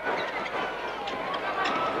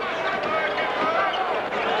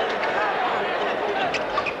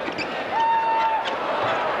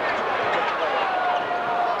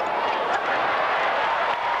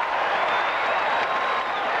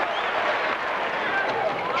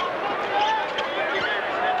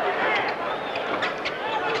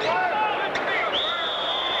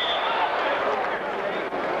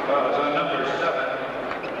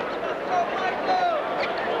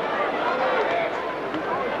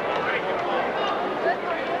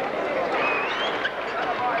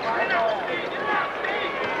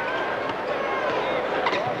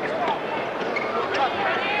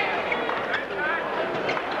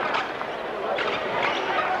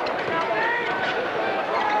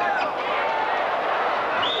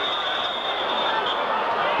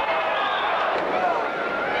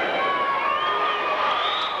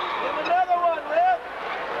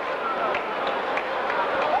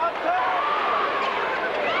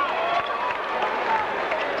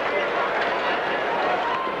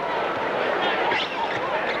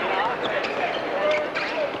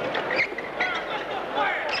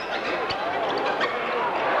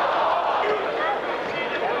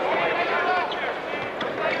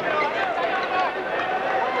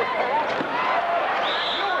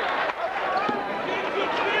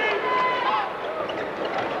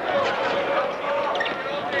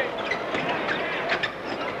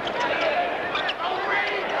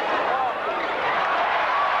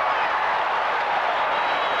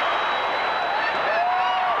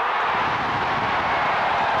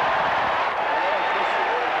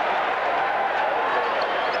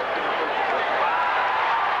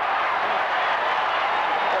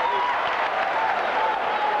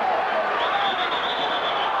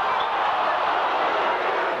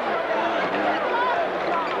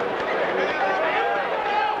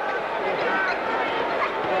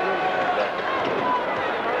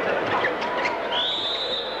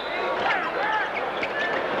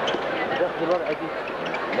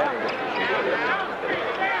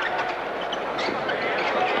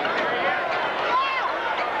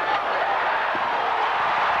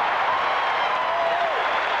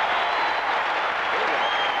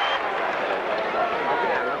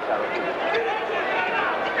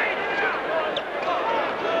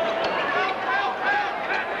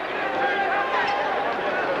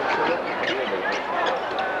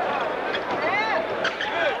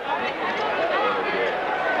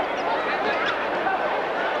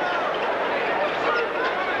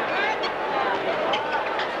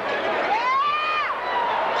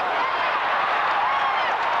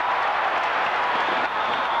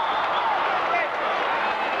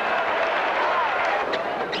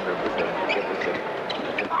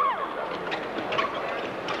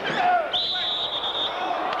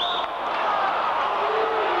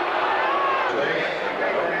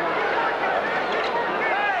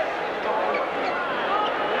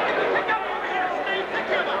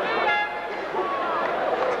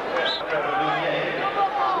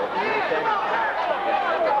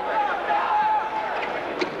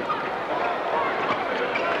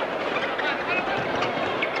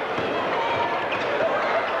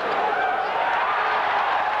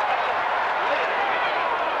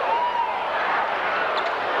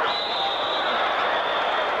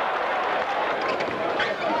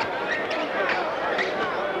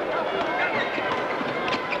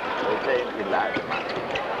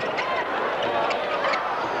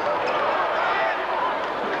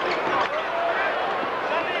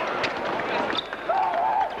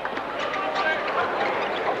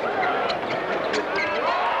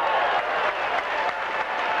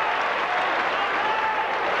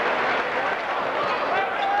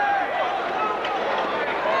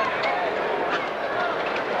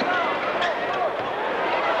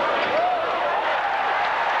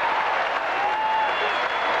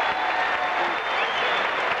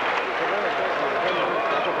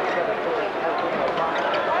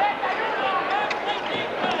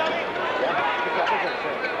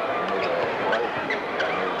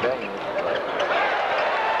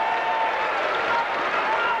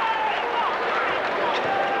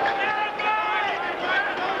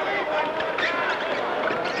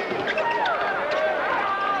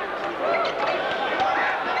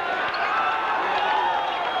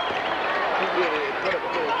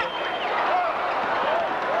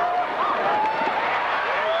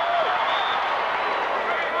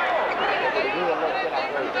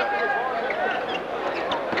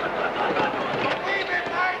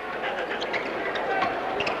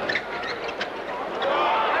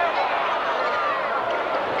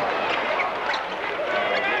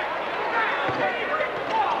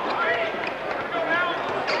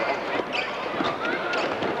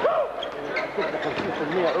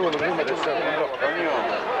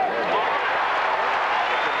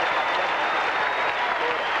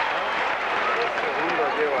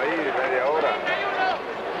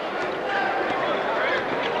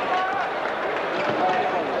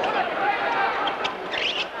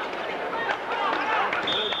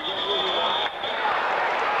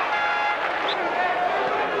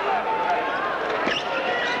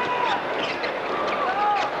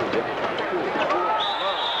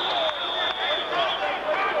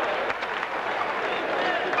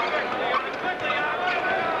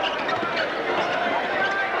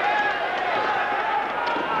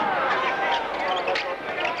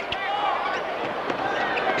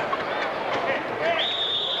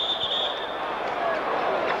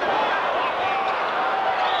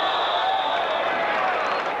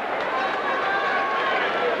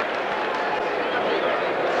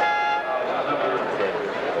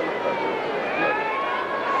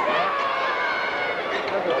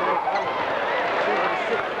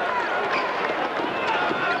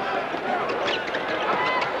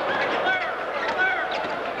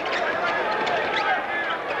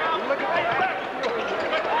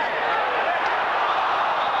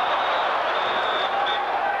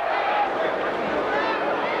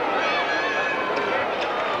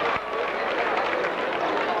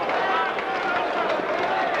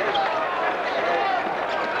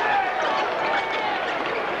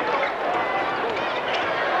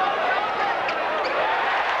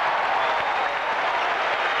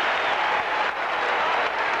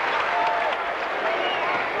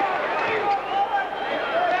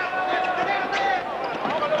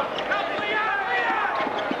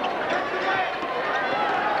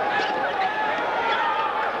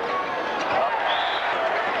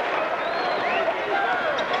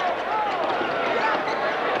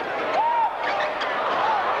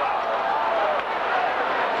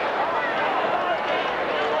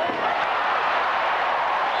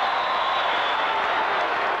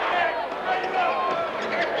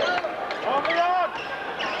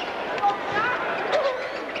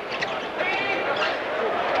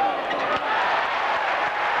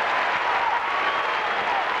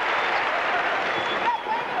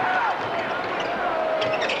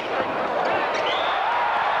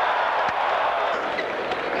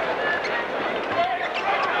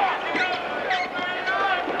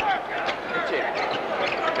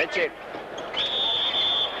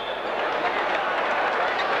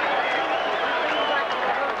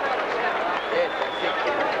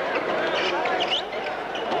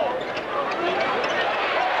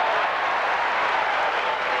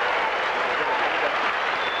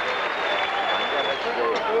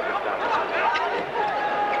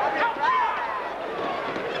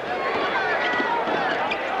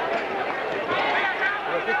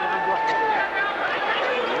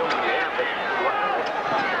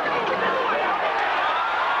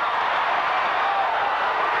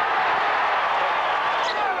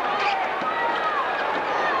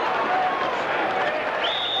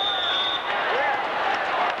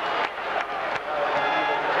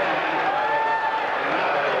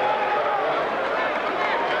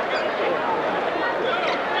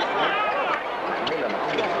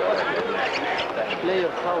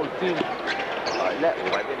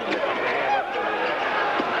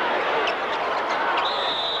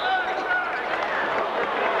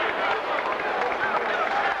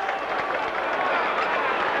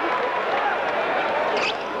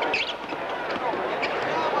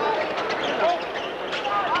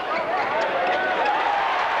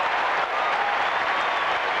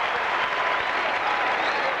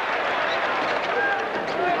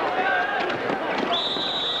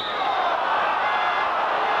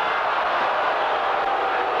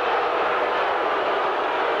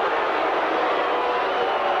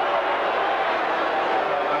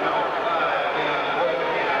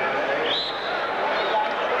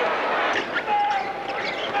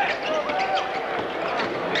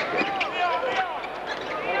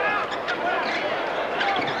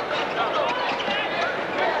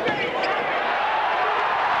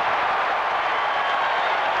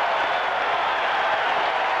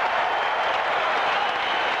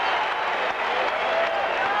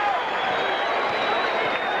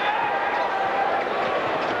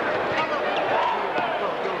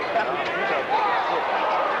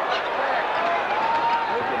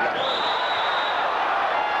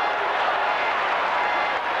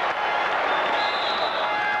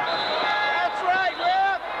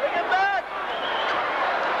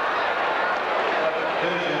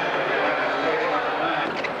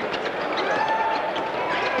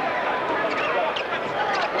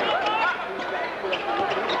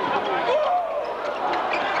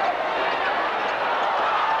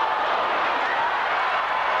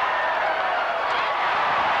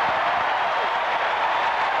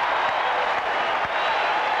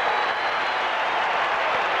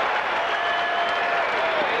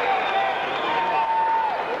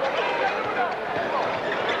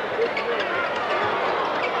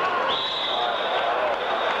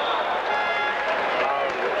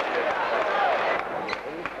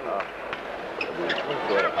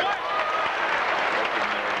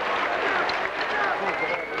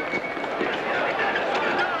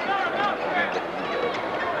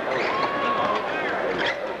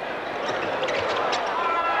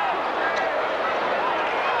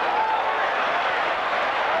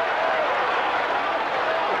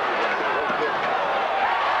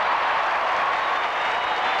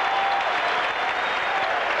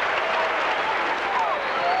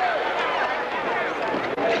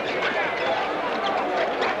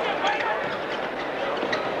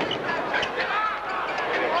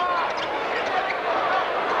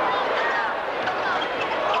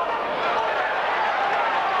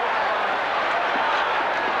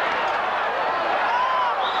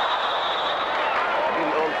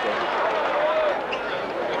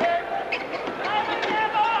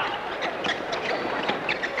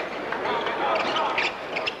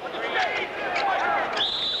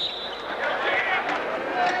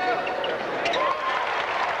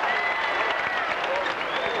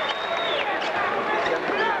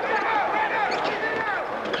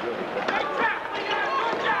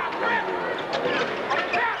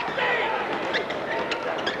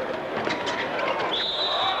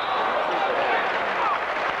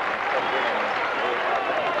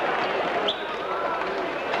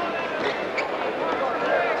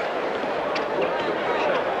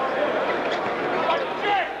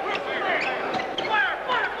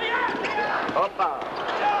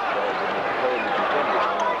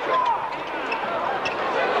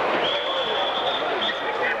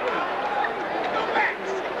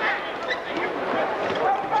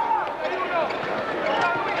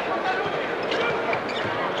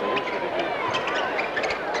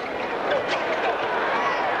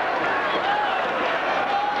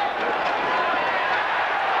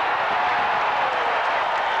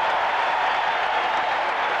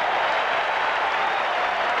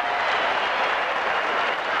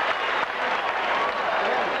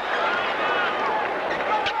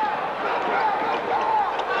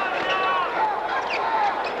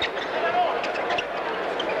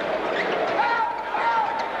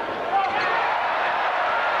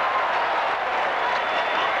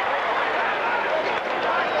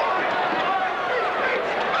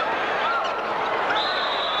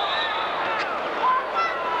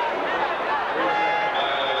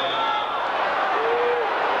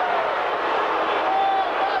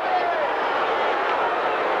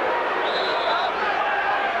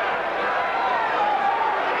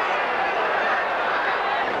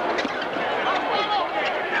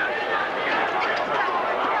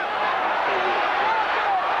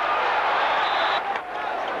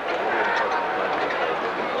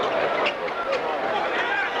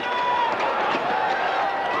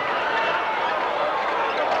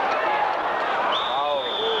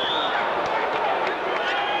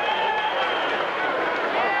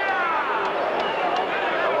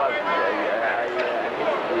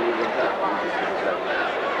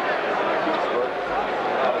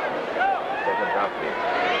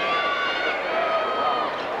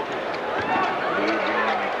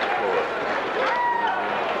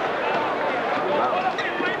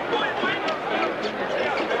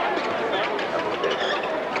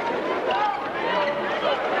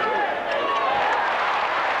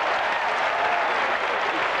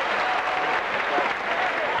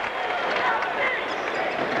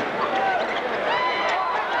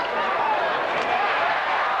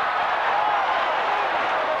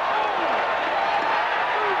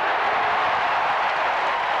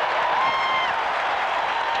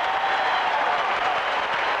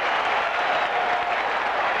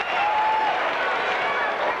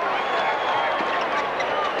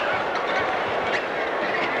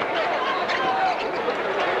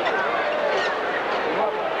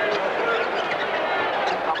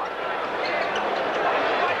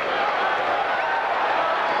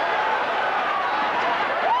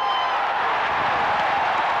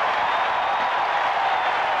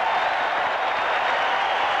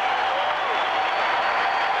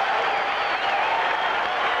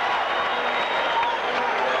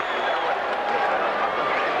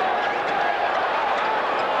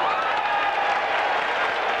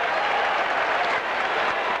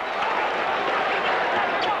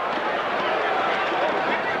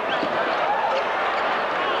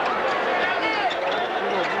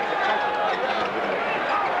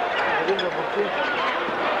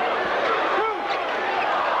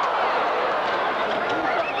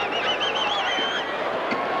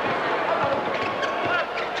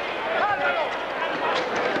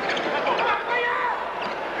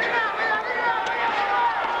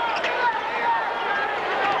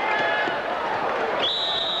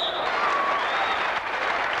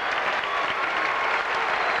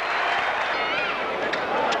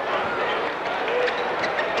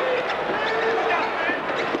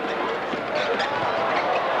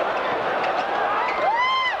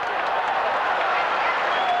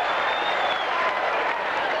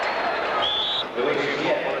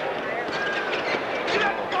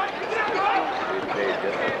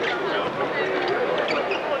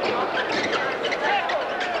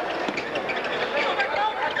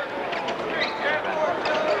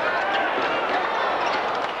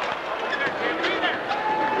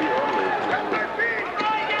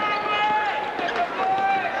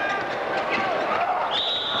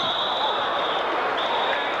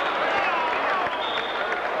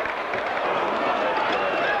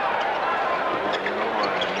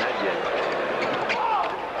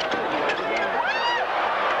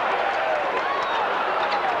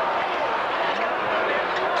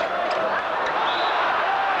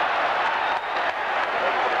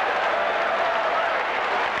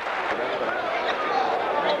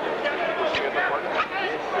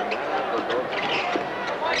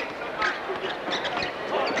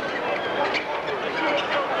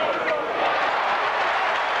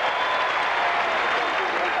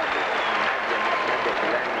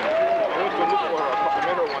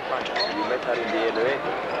 You met her in the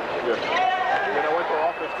elevator. Yes. When I went to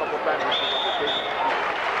office a couple of times, she was vacation.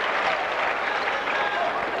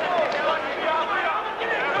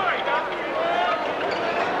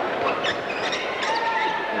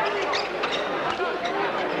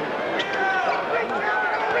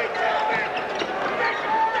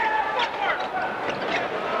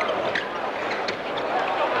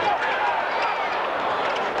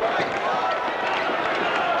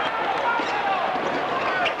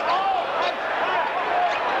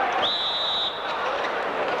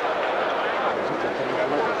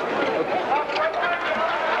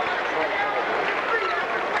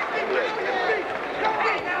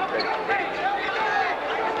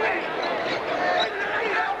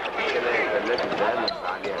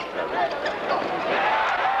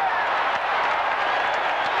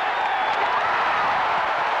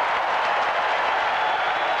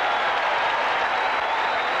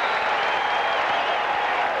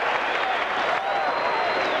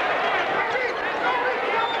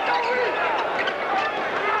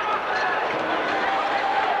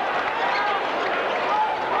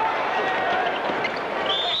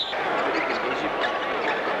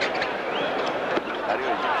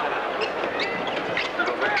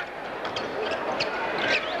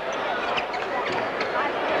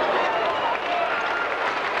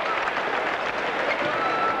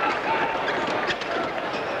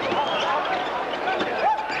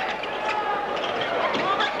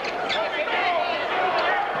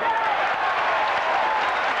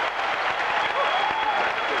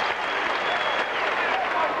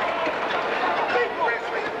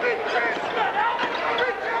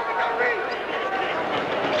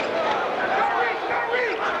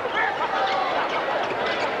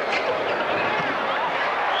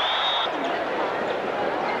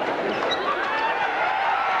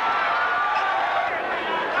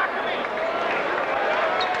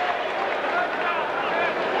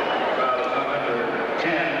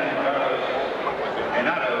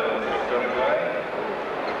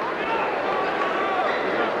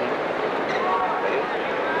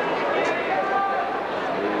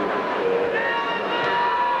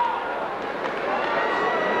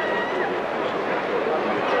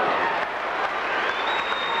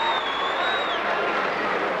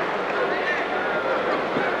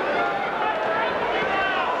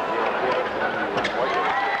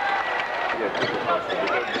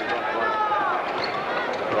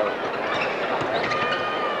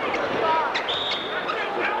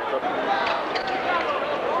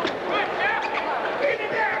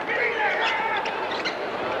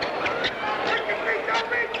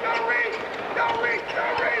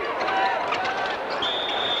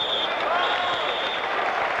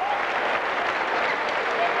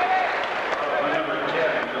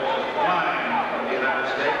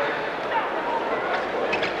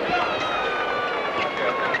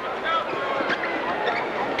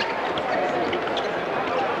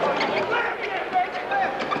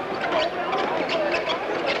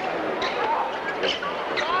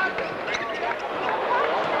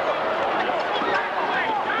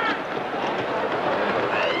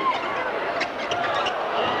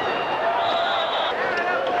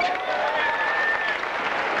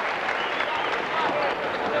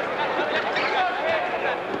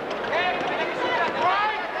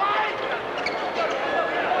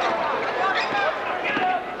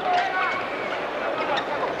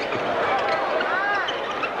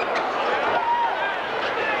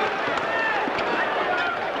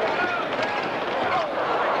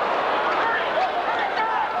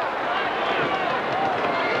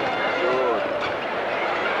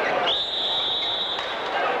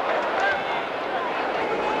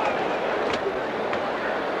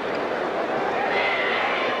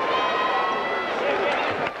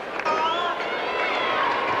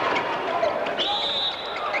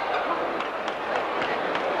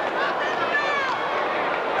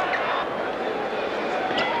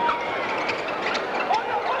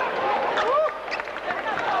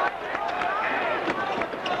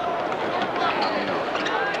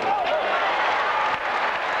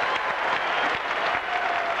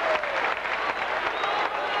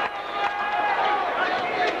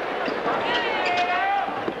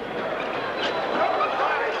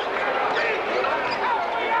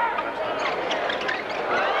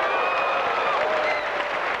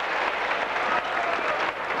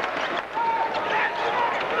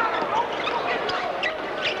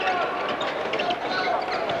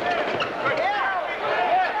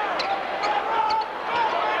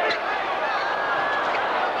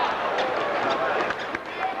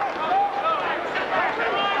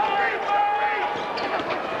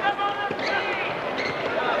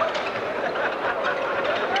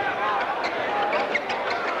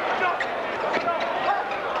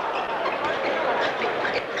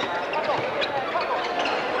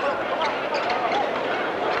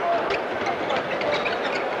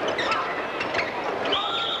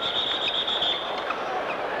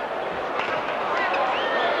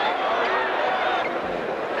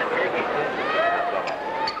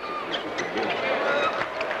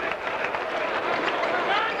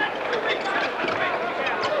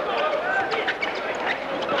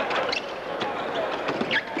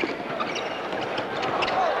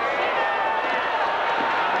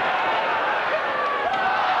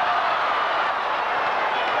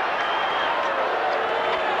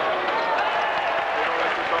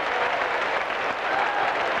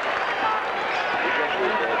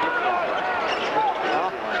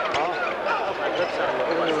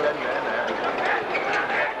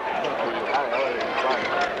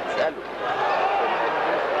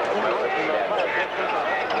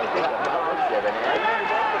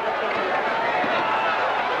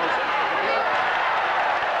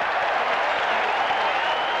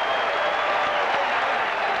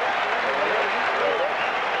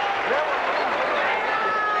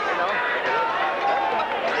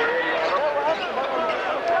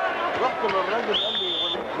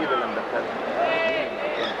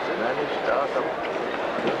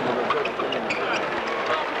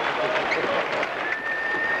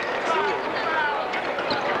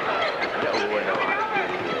 bueno.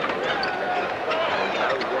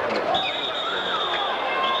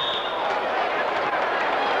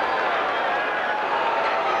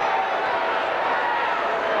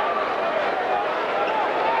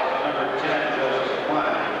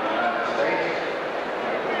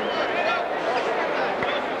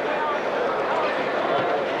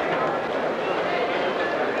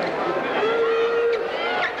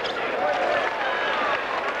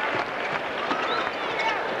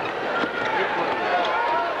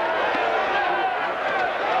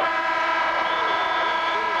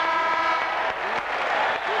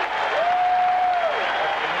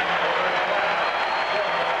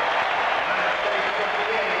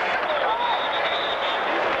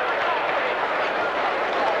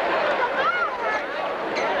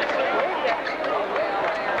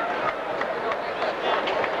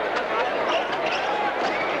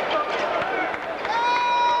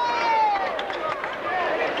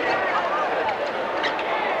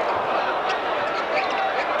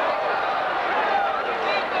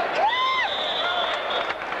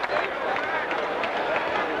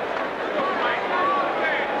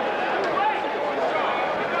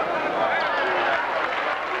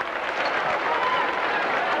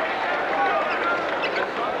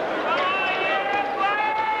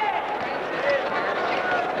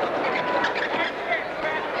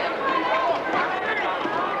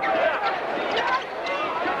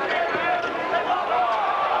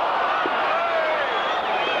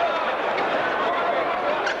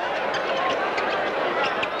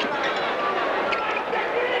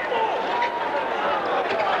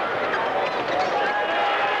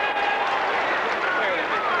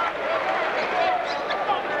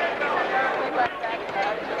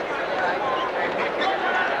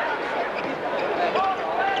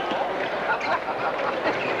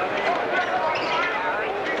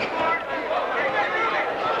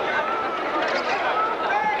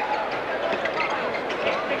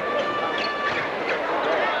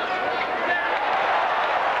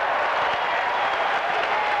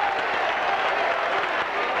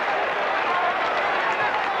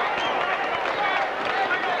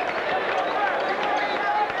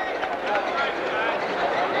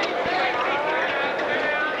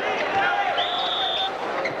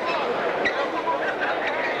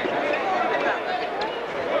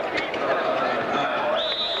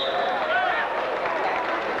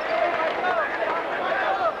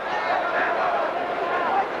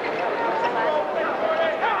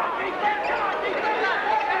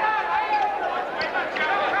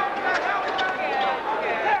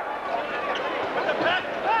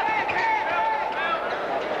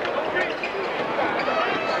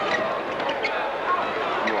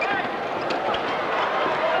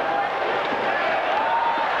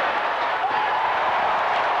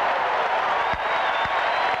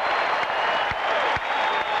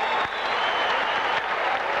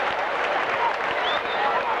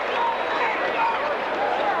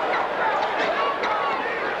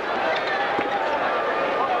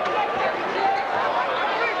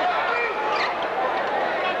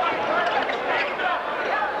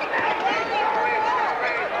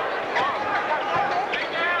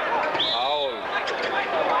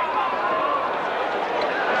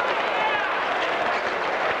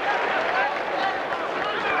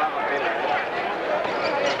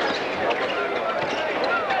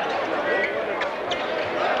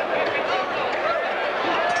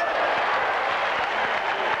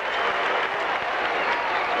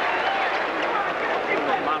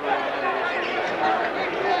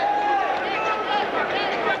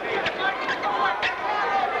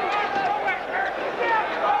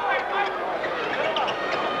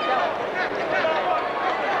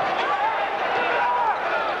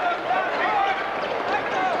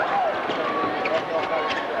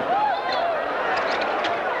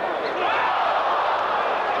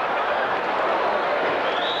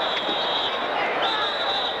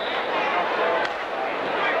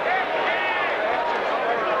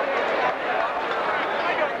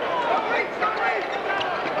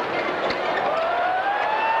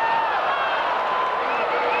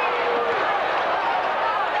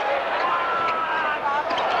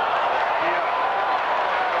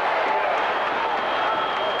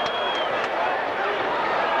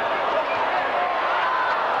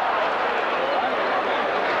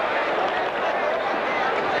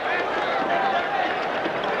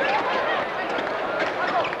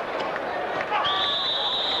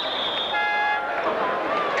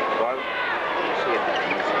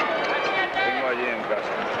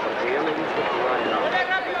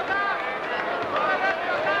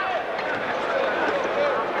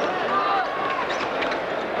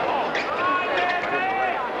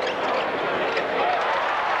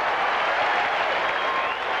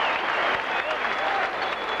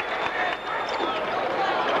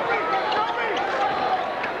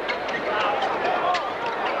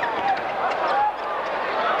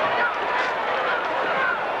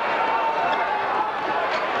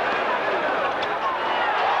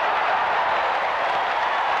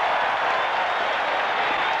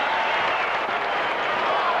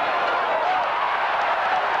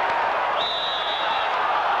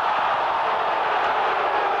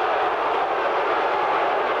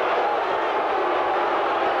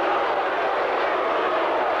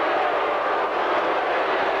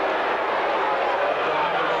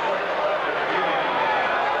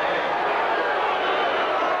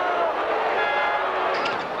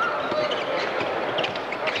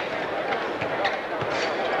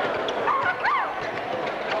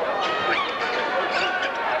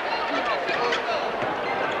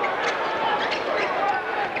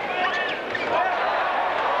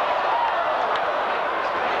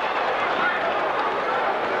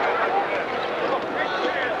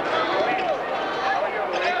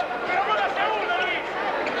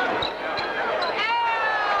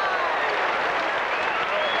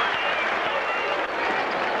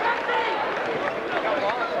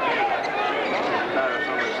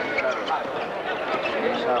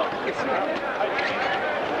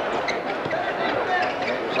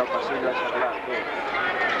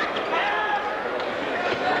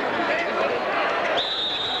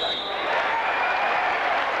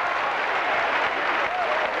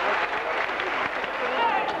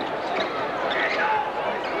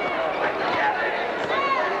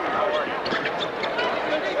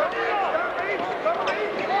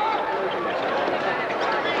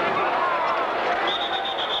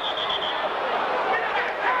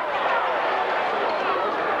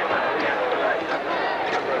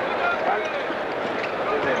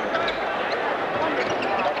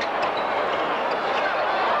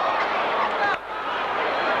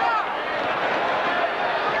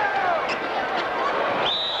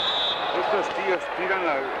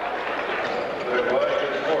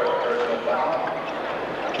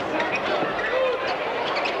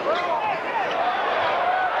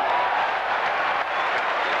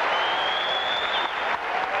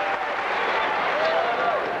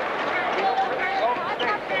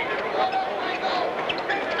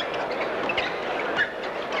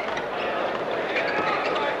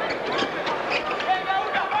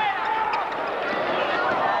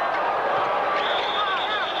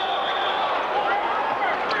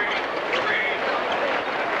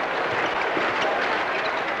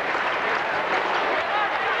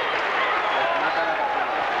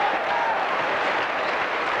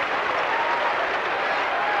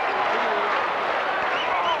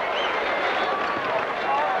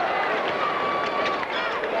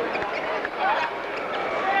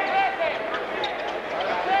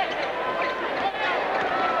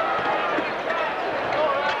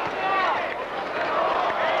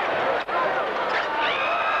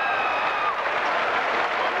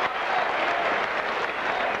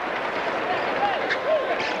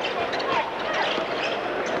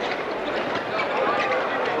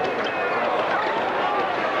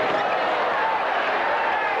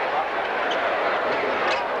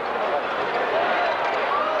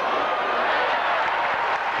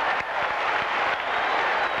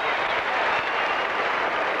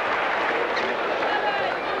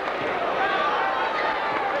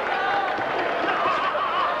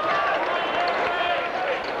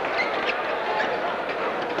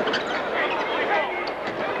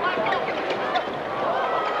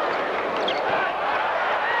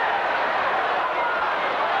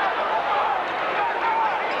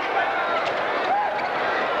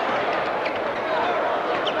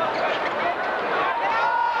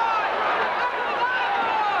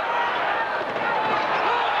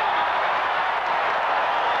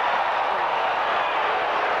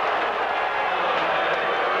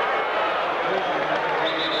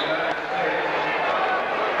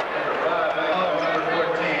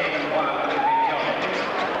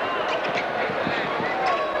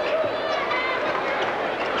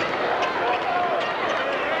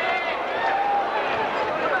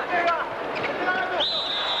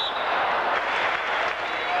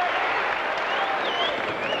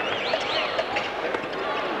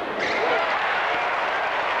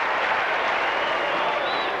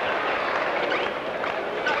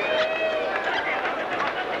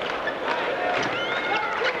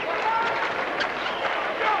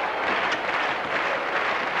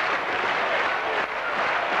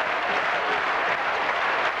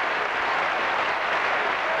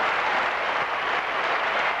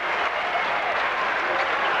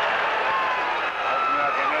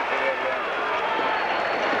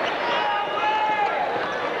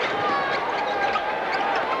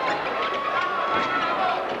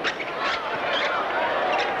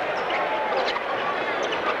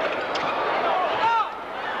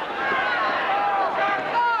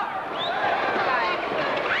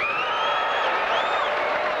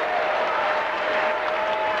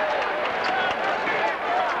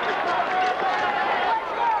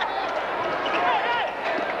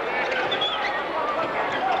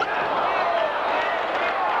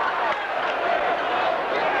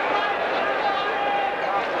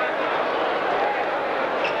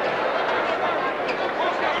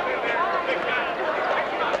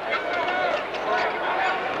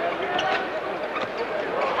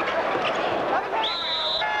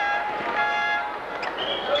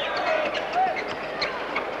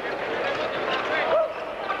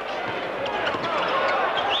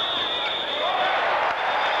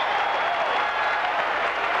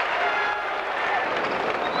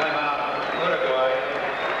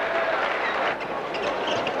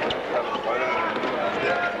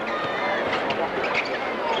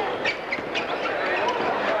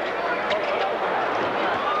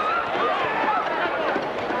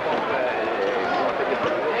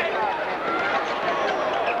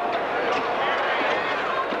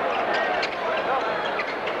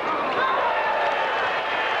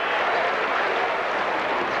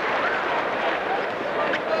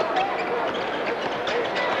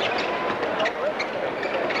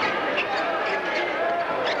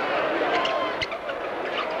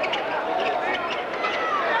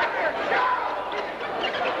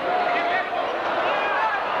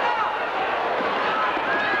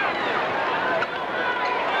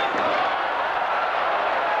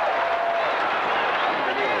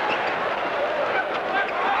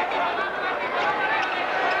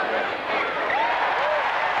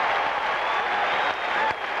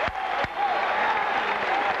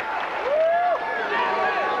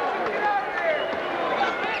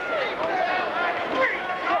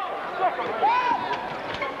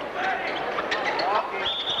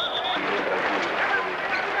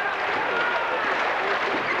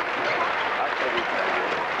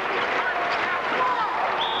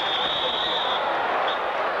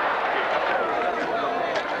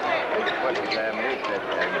 examination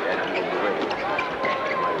and he will be ready.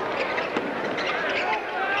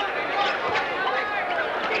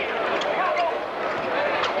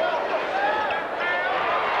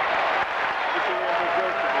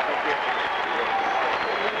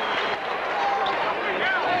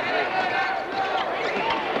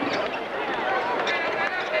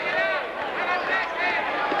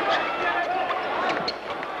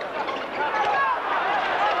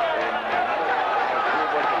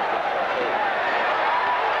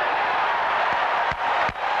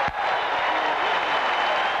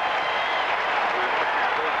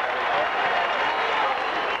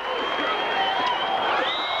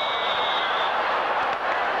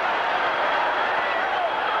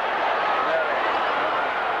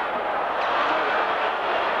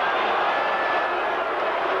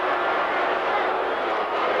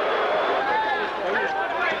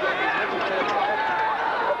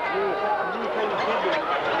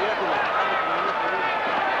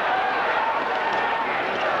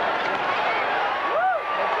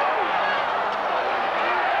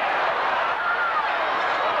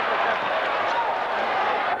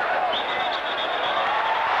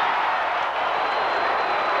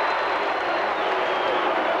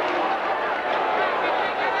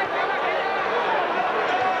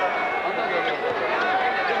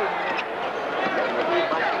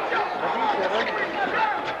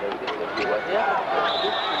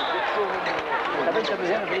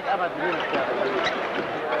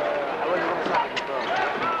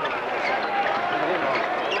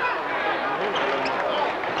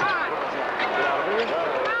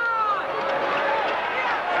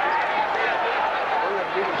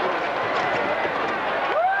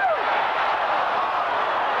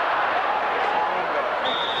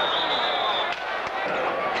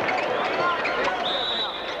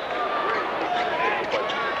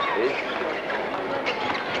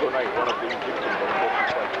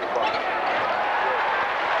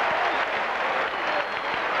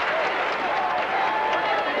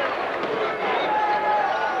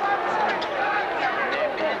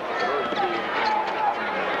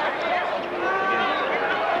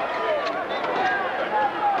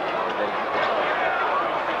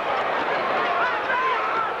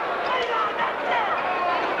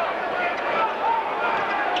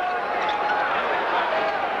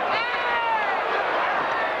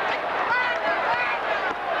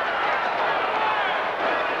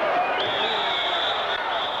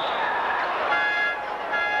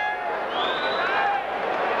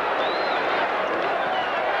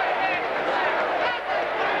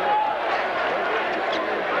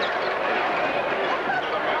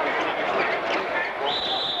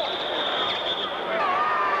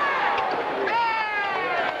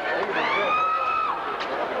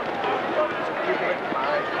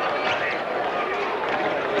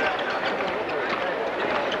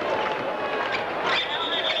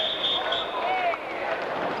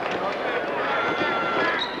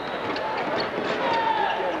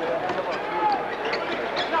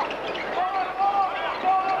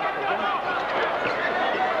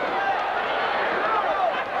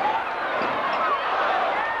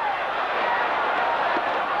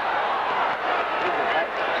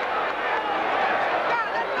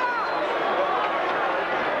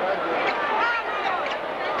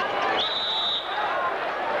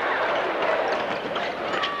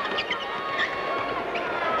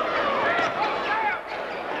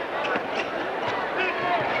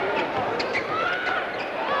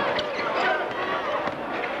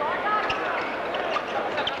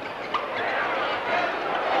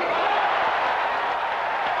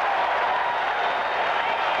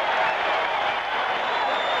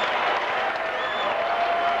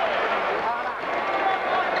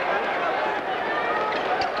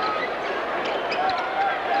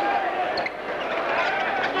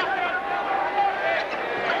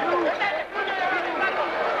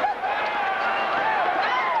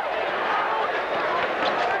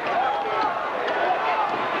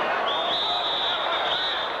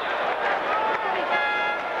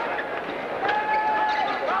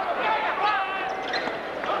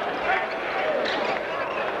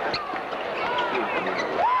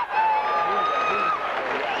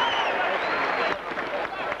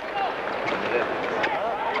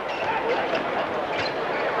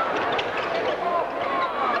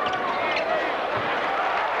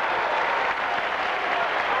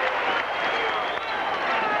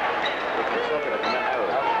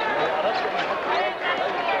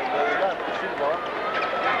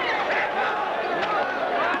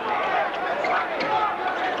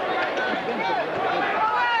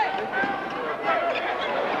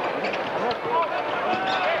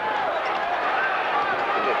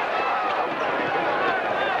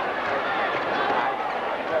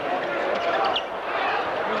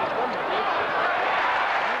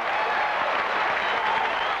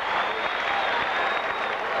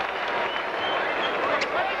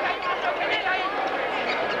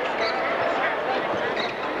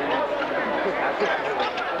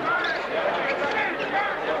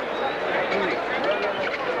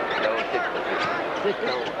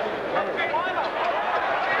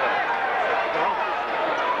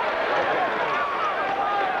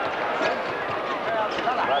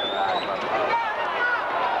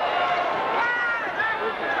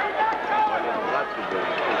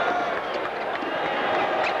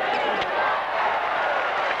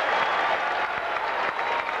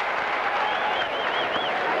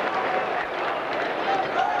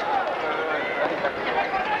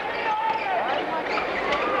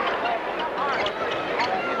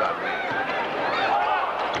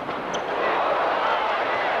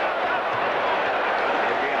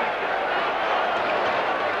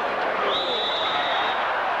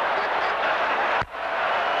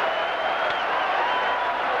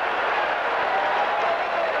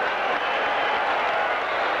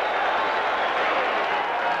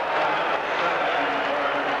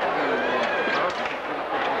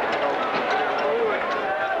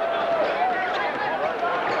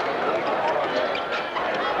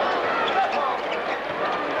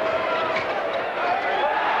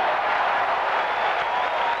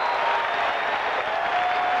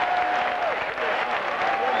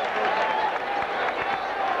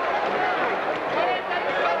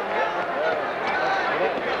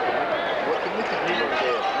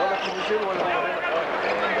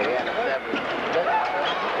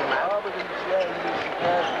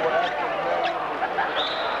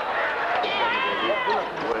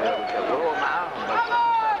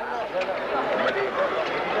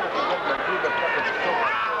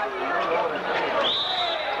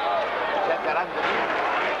 grande.